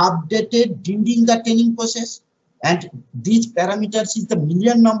be updated during the training process. And these parameters is the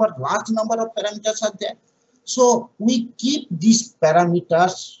large number of parameters are there. So we keep these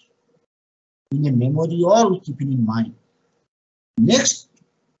parameters in a memory or we keep it in mind. Next,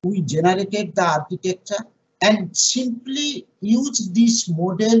 we generated the architecture and simply use this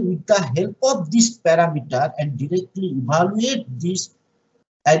model with the help of this parameter and directly evaluate this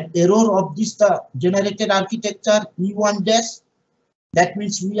an error of this the generated architecture E1 dash. That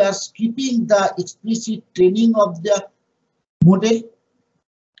means we are skipping the explicit training of the model.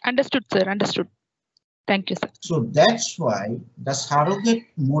 Understood, sir. Understood. Thank you, sir. So that's why the surrogate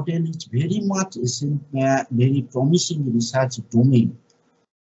model is very much very promising research domain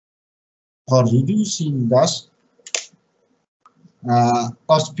for reducing the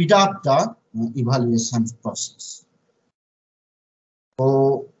or speed up the evaluation process.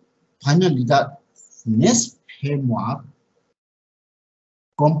 So finally, the next framework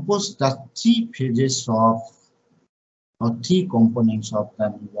compose the three phases of or three components of the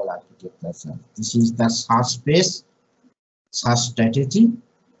neural architecture. This is the search space, search strategy,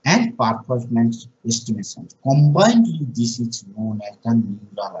 and performance estimation. Combinedly, this is known as the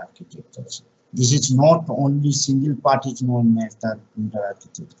neural architecture. This is not only single part is known as the neural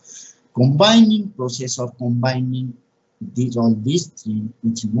architecture. Combining process of combining all these three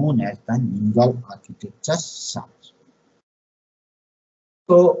is known as the neural architecture search.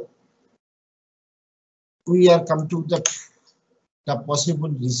 So we are come to the possible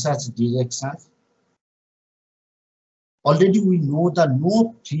research directions. Already we know the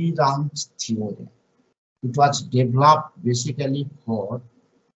no three rounds theorem. It was developed basically for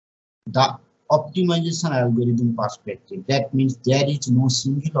the optimization algorithm perspective. That means there is no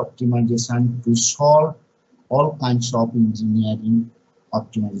single optimization to solve all kinds of engineering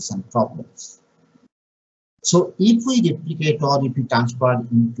optimization problems. So if we replicate or if we transfer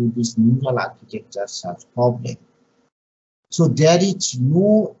into this neural architecture search problem, so there is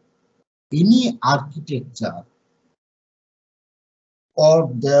no any architecture or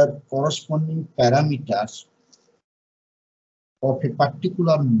their corresponding parameters of a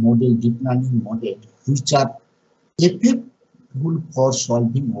particular model, deep learning model, which are effective for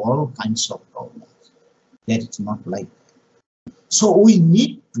solving all kinds of problems. That is not like that. So we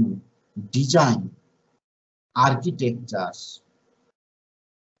need to design architectures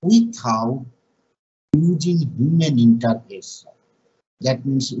without using human interface. That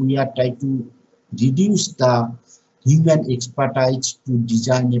means we are trying to reduce the human expertise to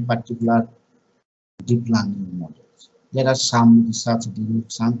design a particular deep learning model. There are some research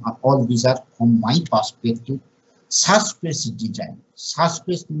directions. All these are from my perspective. Search space design. Search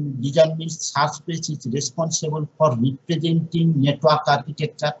space design means search space is responsible for representing network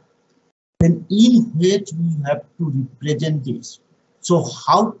architecture. Then in which we have to represent this. So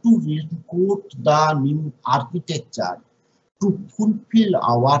how to encode the new architecture to fulfill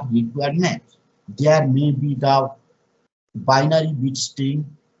our requirements? There may be the binary bit string,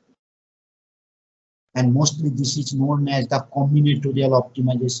 and mostly this is known as the combinatorial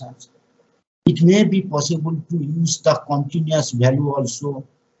optimizations. It may be possible to use the continuous value also,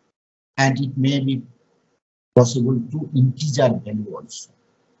 and it may be possible to integer value also.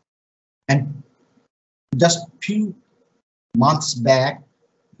 And just few months back,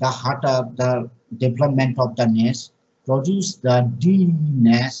 the development of the NAS produced the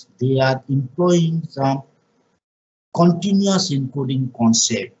DNAS. They are employing some continuous encoding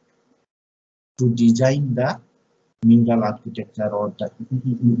concept to design the neural architecture or the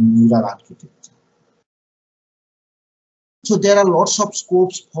neural architecture. So there are lots of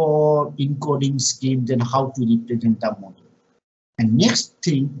scopes for encoding schemes and how to represent the model. And next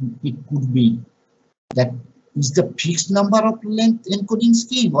thing, it could be that is the fixed number of length encoding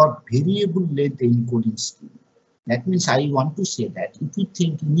scheme or variable length encoding scheme. That means I want to say that if we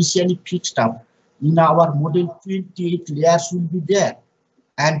think initially fixed up in our model 28 layers will be there,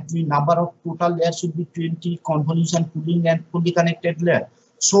 and the number of total layers should be 20 convolution, pooling, and fully connected layer.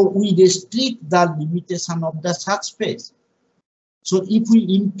 So we restrict the limitation of the search space. So if we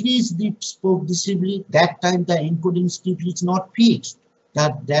increase the scope visibly, that time the encoding scheme is not fixed.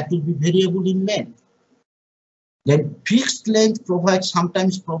 That will be variable in length. Then fixed length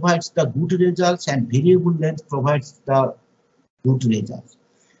sometimes provides the good results, and variable length provides the good results.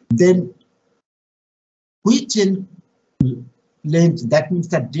 Then which length, that means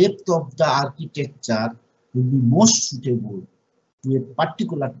the depth of the architecture will be most suitable to a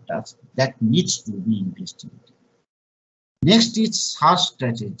particular task that needs to be investigated. Next is search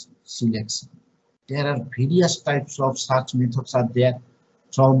strategy selection. There are various types of search methods are there,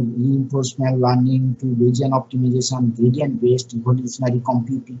 from reinforcement learning to Bayesian optimization, gradient-based evolutionary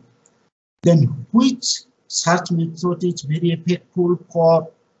computing. Then which search method is very effective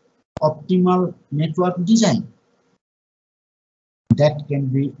for optimal network design? That can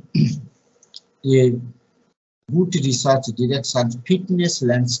be a good research direction, fitness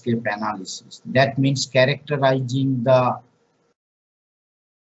landscape analysis. That means characterizing the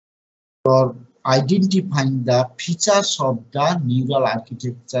or identifying the features of the neural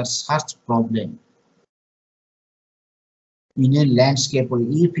architecture search problem in a landscape. Or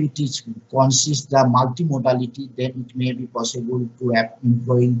if it is consists the multimodality, then it may be possible to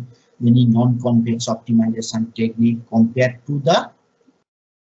employ many non-convex optimization technique compared to the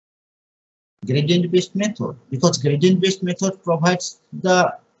gradient-based method, because gradient-based method provides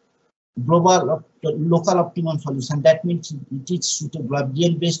the global local optimum solution. That means it is suitable.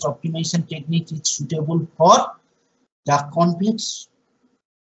 Gradient-based optimization technique is suitable for the complex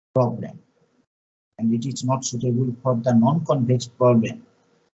problem. and it is not suitable for the non-convex problem.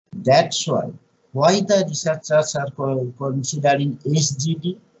 That's why the researchers are considering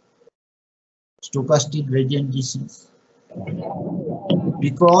SGD, stochastic gradient descent,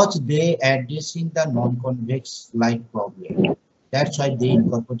 because they addressing the non-convex like problem. That's why they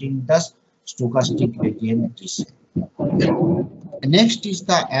incorporating the stochastic gradient descent. Next is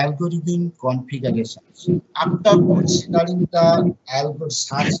the algorithm configurations. After considering the algorithm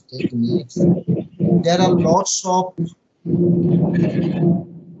search techniques, there are lots of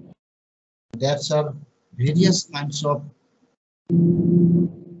various kinds of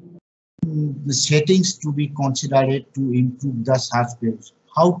the settings to be considered to improve the search page.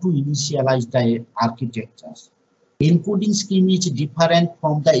 How to initialize the architectures. Encoding scheme is different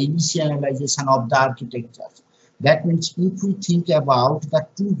from the initialization of the architectures. That means if we think about the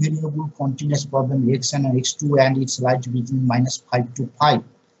two variable continuous problem x and x2 and its lies between -5 to 5,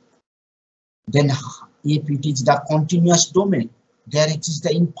 then if it is the continuous domain, there it is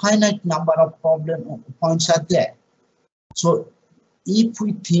the infinite number of problem points are there. So if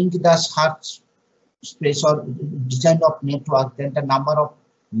we think the search space or design of network, then the number of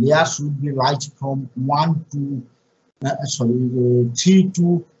layers should be lies from 3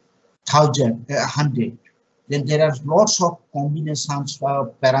 to 100. Then there are lots of combinations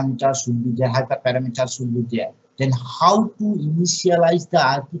of parameters should be there, hyperparameters should be there. Then how to initialize the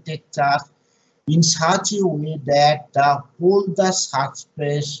architecture in such a way that the whole the search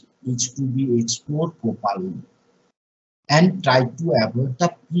space is to be explored properly, and try to avoid the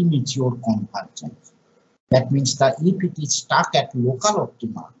premature convergence. That means that if it is stuck at local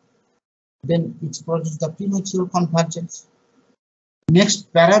optima, then it produces the premature convergence.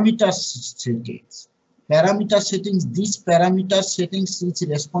 Next, parameter settings. Parameter settings. These parameter settings is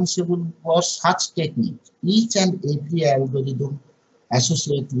responsible for such techniques. Each and every algorithm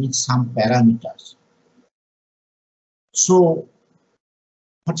associated with some parameters. So,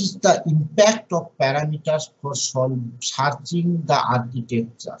 what is the impact of parameters for searching the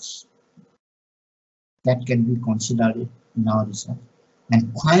architectures? That can be considered in our research.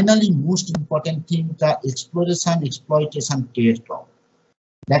 And finally, most important thing, the exploration exploitation trade-off.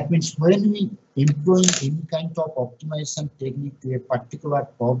 That means when we employ any kind of optimization technique to a particular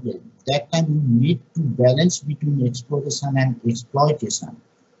problem, that time we need to balance between exploration and exploitation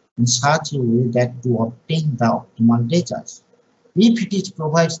in such a way that to obtain the optimal results. If it is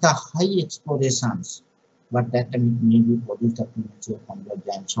provides the high explorations, but that time it may be produce the premature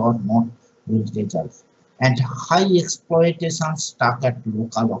convergence or not good results, and high exploitations stuck at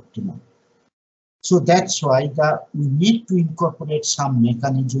local optimum. So that's why we need to incorporate some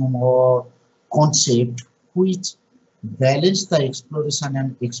mechanism or concept which balance the exploration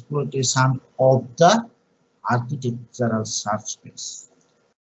and exploitation of the architectural search space.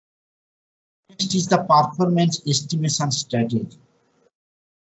 Next is the performance estimation strategy.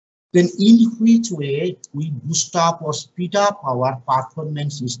 Then in which way we boost up or speed up our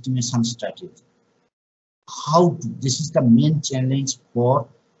performance estimation strategy. How to, this is the main challenge for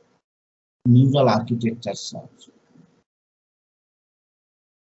neural architecture search.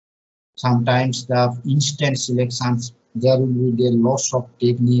 Sometimes the instant selections, there will be a loss of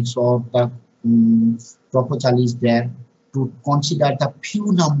techniques or the proposal is there to consider the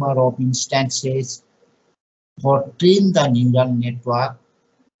few number of instances for train the neural network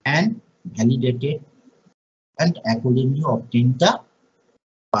and validate it and accordingly obtain the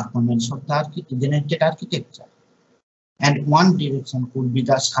performance of the generated architecture. And one direction could be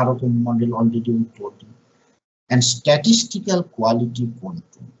the Sarokin model already we told you, and statistical quality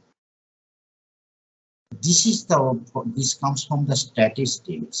control. This comes from the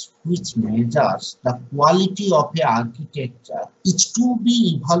statistics, which measures the quality of a architecture is to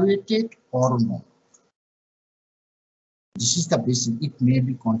be evaluated or not. This is the basic. It may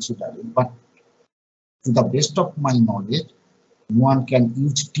be considered, but to the best of my knowledge, one can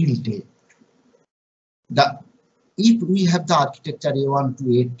use till date. If we have the architecture A1 to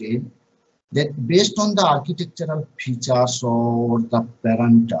A10, then based on the architectural features or the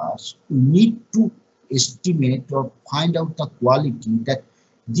parameters, we need to estimate or find out the quality that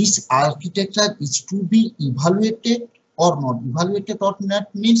this architecture is to be evaluated or not. Evaluated or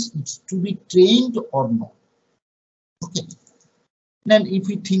not means it's to be trained or not. Okay. Then if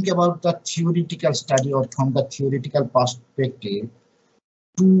we think about the theoretical study or from the theoretical perspective,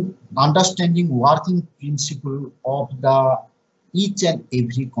 to understanding working principle of the each and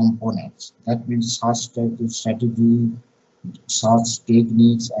every components, that means search strategy, search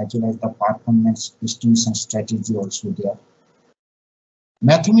techniques, as well as the performance estimation strategy also there.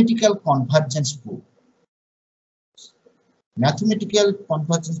 Mathematical convergence proof. Mathematical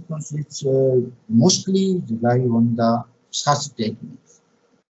convergence concepts mostly rely on the such techniques.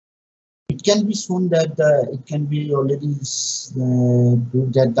 It can be shown that it can be already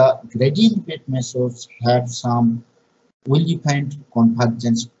proved that the gradient-based methods have some well-defined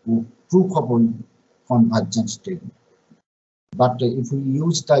convergence proof of convergence technique. But if we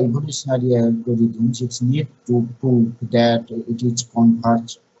use the evolutionary algorithms, it's need to prove that it is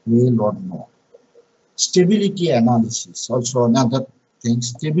converged well or not. Stability analysis, also another thing.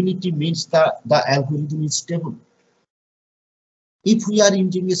 Stability means that the algorithm is stable. If we are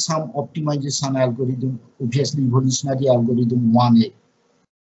using some optimization algorithm, obviously evolutionary algorithm 1A,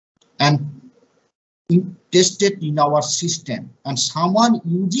 and tested in our system, and someone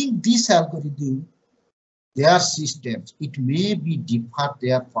using this algorithm, their systems, it may be differ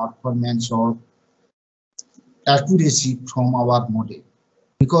their performance or accuracy from our model,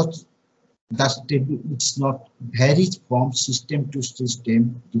 because it's not varies from system to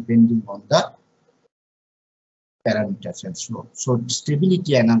system depending on the parameters and so on. So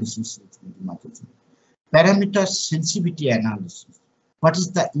stability analysis is very much important. Parameter sensitivity analysis. What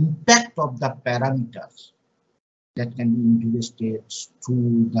is the impact of the parameters that can be investigated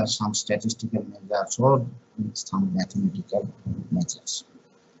through some statistical measures or some mathematical measures?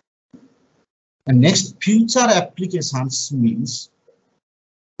 The next, future applications means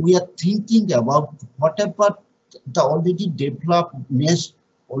we are thinking about whatever the already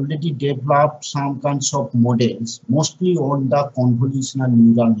developed some kinds of models, mostly on the convolutional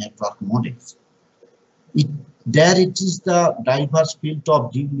neural network models. There it is the diverse field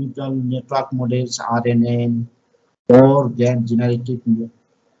of deep neural network models, RNN, or their generative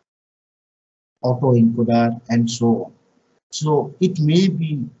autoencoder, and so on. So it may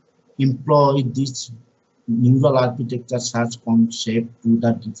be employed this neural architecture search concept to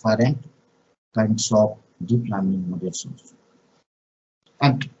the different kinds of deep learning models also.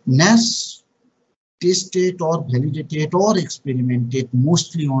 And NAS tested or validated or experimented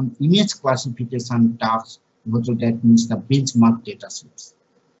mostly on image classification tasks, that means the benchmark datasets.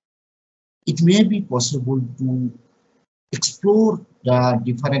 It may be possible to explore the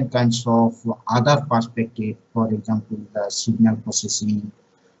different kinds of other perspectives, for example, the signal processing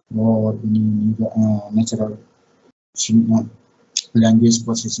or any natural language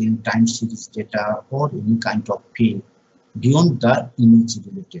processing, time series data, or any kind of field beyond the image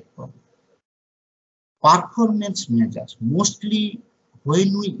related problem. Performance measures, mostly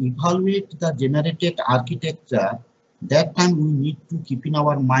when we evaluate the generated architecture, that time we need to keep in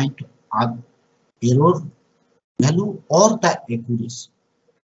our mind error value or the accuracy.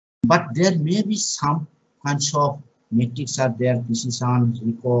 But there may be some kinds of metrics are there, precision,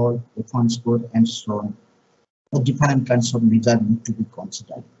 recall, F1 score, and so on. The different kinds of measures need to be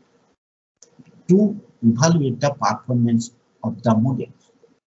considered to evaluate the performance of the model.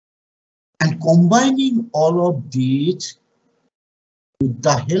 And combining all of these with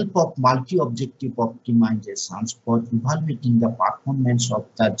the help of multi-objective optimizations for evaluating the performance of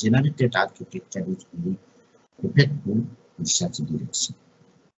the generated architecture is very effective research direction.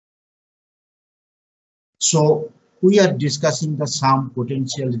 So we are discussing some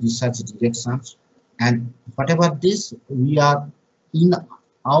potential research directions, and whatever this, we are in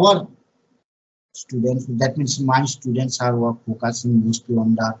our students, that means my students are focusing mostly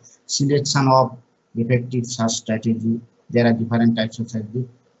on the selection of effective search strategy. There are different types of strategy.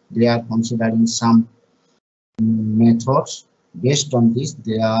 They are considering some methods. Based on this,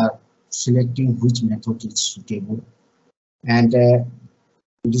 they are selecting which method is suitable. And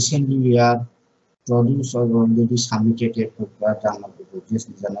recently we are produced or already submitted a paper,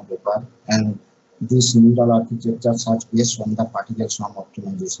 journal paper, and this neural architecture search based on the particle sum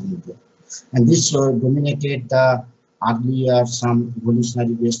optimization model. And this dominated the earlier some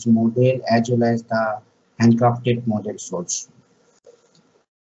evolutionary based model as well as the handcrafted models also.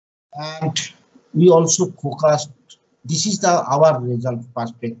 And we also focused, this is our result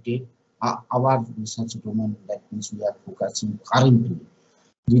perspective, our research domain, that means we are focusing currently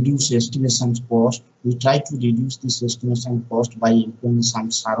reduce estimation cost. We try to reduce this estimation cost by employing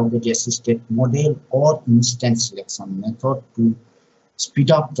some surrogate assisted model or instant selection method to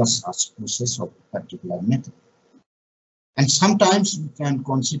speed up the search process of a particular method. And sometimes we can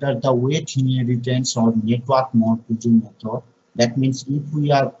consider the weight inheritance or network morphology method. That means if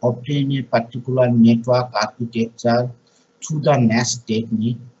we are obtaining a particular network architecture through the NAS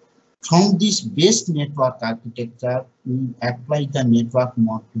technique, from this base network architecture, we apply the network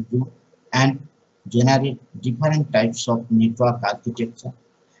morphology and generate different types of network architecture.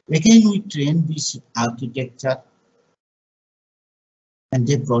 Again, we train this architecture and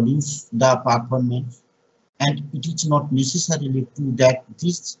they produce the performance. and it is not necessarily true that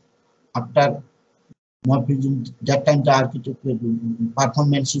this after morphism that time the architect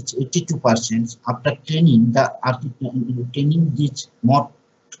performance is 82%. After training, the training this mod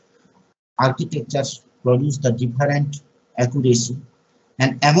architectures produce the different accuracy,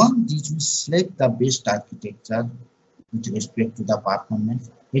 and among these we select the best architecture with respect to the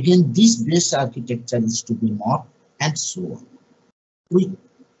performance. Again, this best architecture is to be mod, and so on. We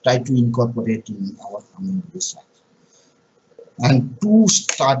try to incorporate in our coming research. And to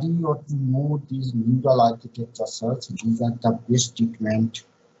study or to know these neural architecture search, these are the best treatment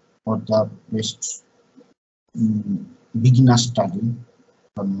or the best beginner study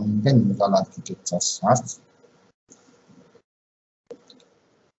for knowing the neural architecture search.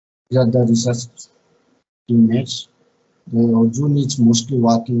 These are the research teammates. June is mostly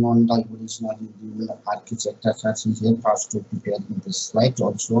working on the evolutionary neural architecture search. He helped us to prepare this slide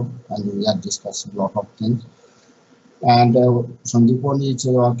also, and we are discussing a lot of things. And Sandipon is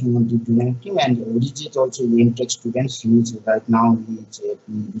working on deep learning, and Oriji is also an MTech student. He is right now he is a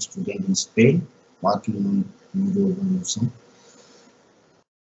PhD student in Spain, working on neural evolution.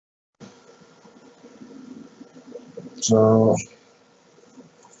 So,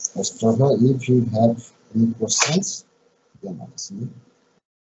 Mustafa, if you have any questions, then ask me.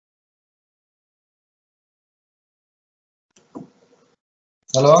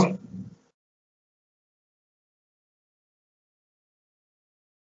 Hello.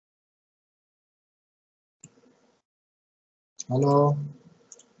 Hello.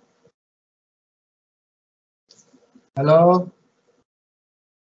 Hello.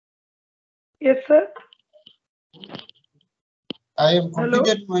 Yes, sir. I have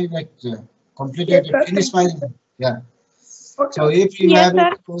completed my lecture. Completed. Yes, sir. Finished my yeah. Okay. So if you Yes, have sir.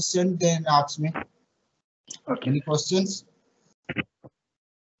 any question, then ask me. Okay. Any questions?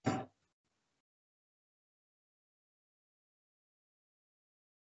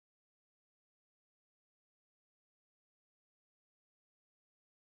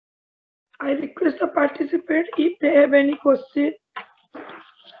 I request the participant if they have any question,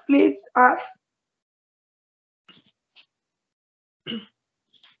 please ask.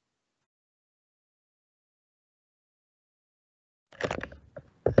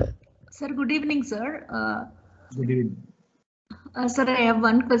 Sir, good evening, sir. Good evening. Sir, I have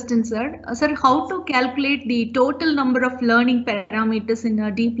one question, sir. Sir, how to calculate the total number of learning parameters in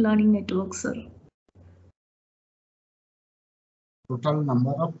a deep learning network, sir? Total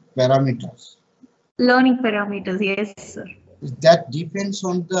number of parameters. Learning parameters, yes, sir. That depends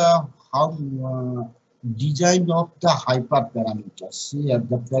on the how design of the hyperparameters. Here,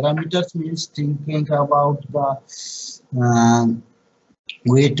 the parameters means thinking about the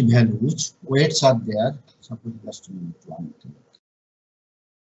weight values. Weights are there. Suppose just a minute, one thing.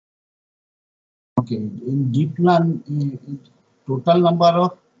 Okay, in deep learning, total number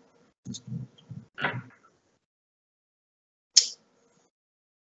of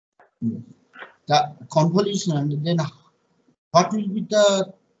the convolution, then what will be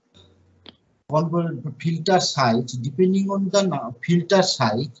the filter size? Depending on the filter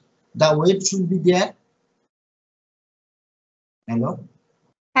size, the weight should be there. Hello?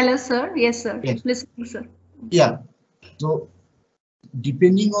 Hello, sir. Yes, sir. Yes. Listening, sir. Yeah. So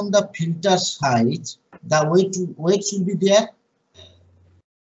depending on the filter size, the weight should be there.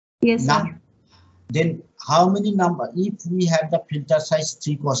 Yes, sir. Then how many number? If we have the filter size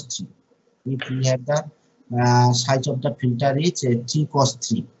 3 cos 3, if we have the size of the filter is 3 cos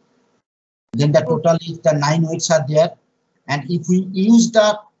 3, then the total is the 9 weights are there. And if we use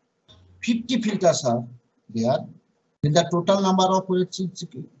the 50 filters are there, then the total number of weights is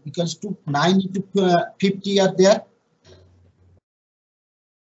equals to 9 into 50 are there.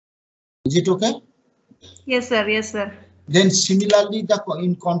 Is it okay? Yes, sir. Yes, sir. Then similarly, the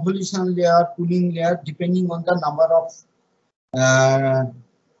in convolution layer, pooling layer, depending on the number of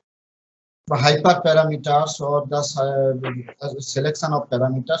hyperparameters or the selection of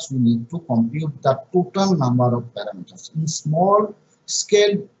parameters, we need to compute the total number of parameters. In small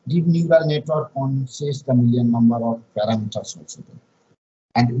scale deep neural network consists the million number of parameters also.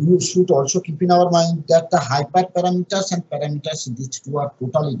 And we should also keep in our mind that the hyperparameters and parameters, these two are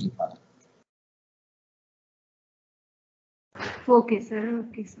totally different. Okay, sir.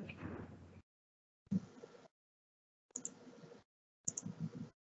 Okay, sir.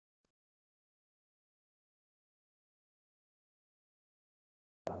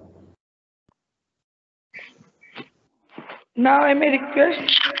 Now I may request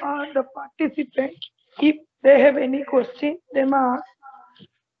the participant if they have any question, they may ask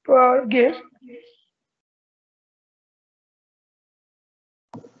to our guest.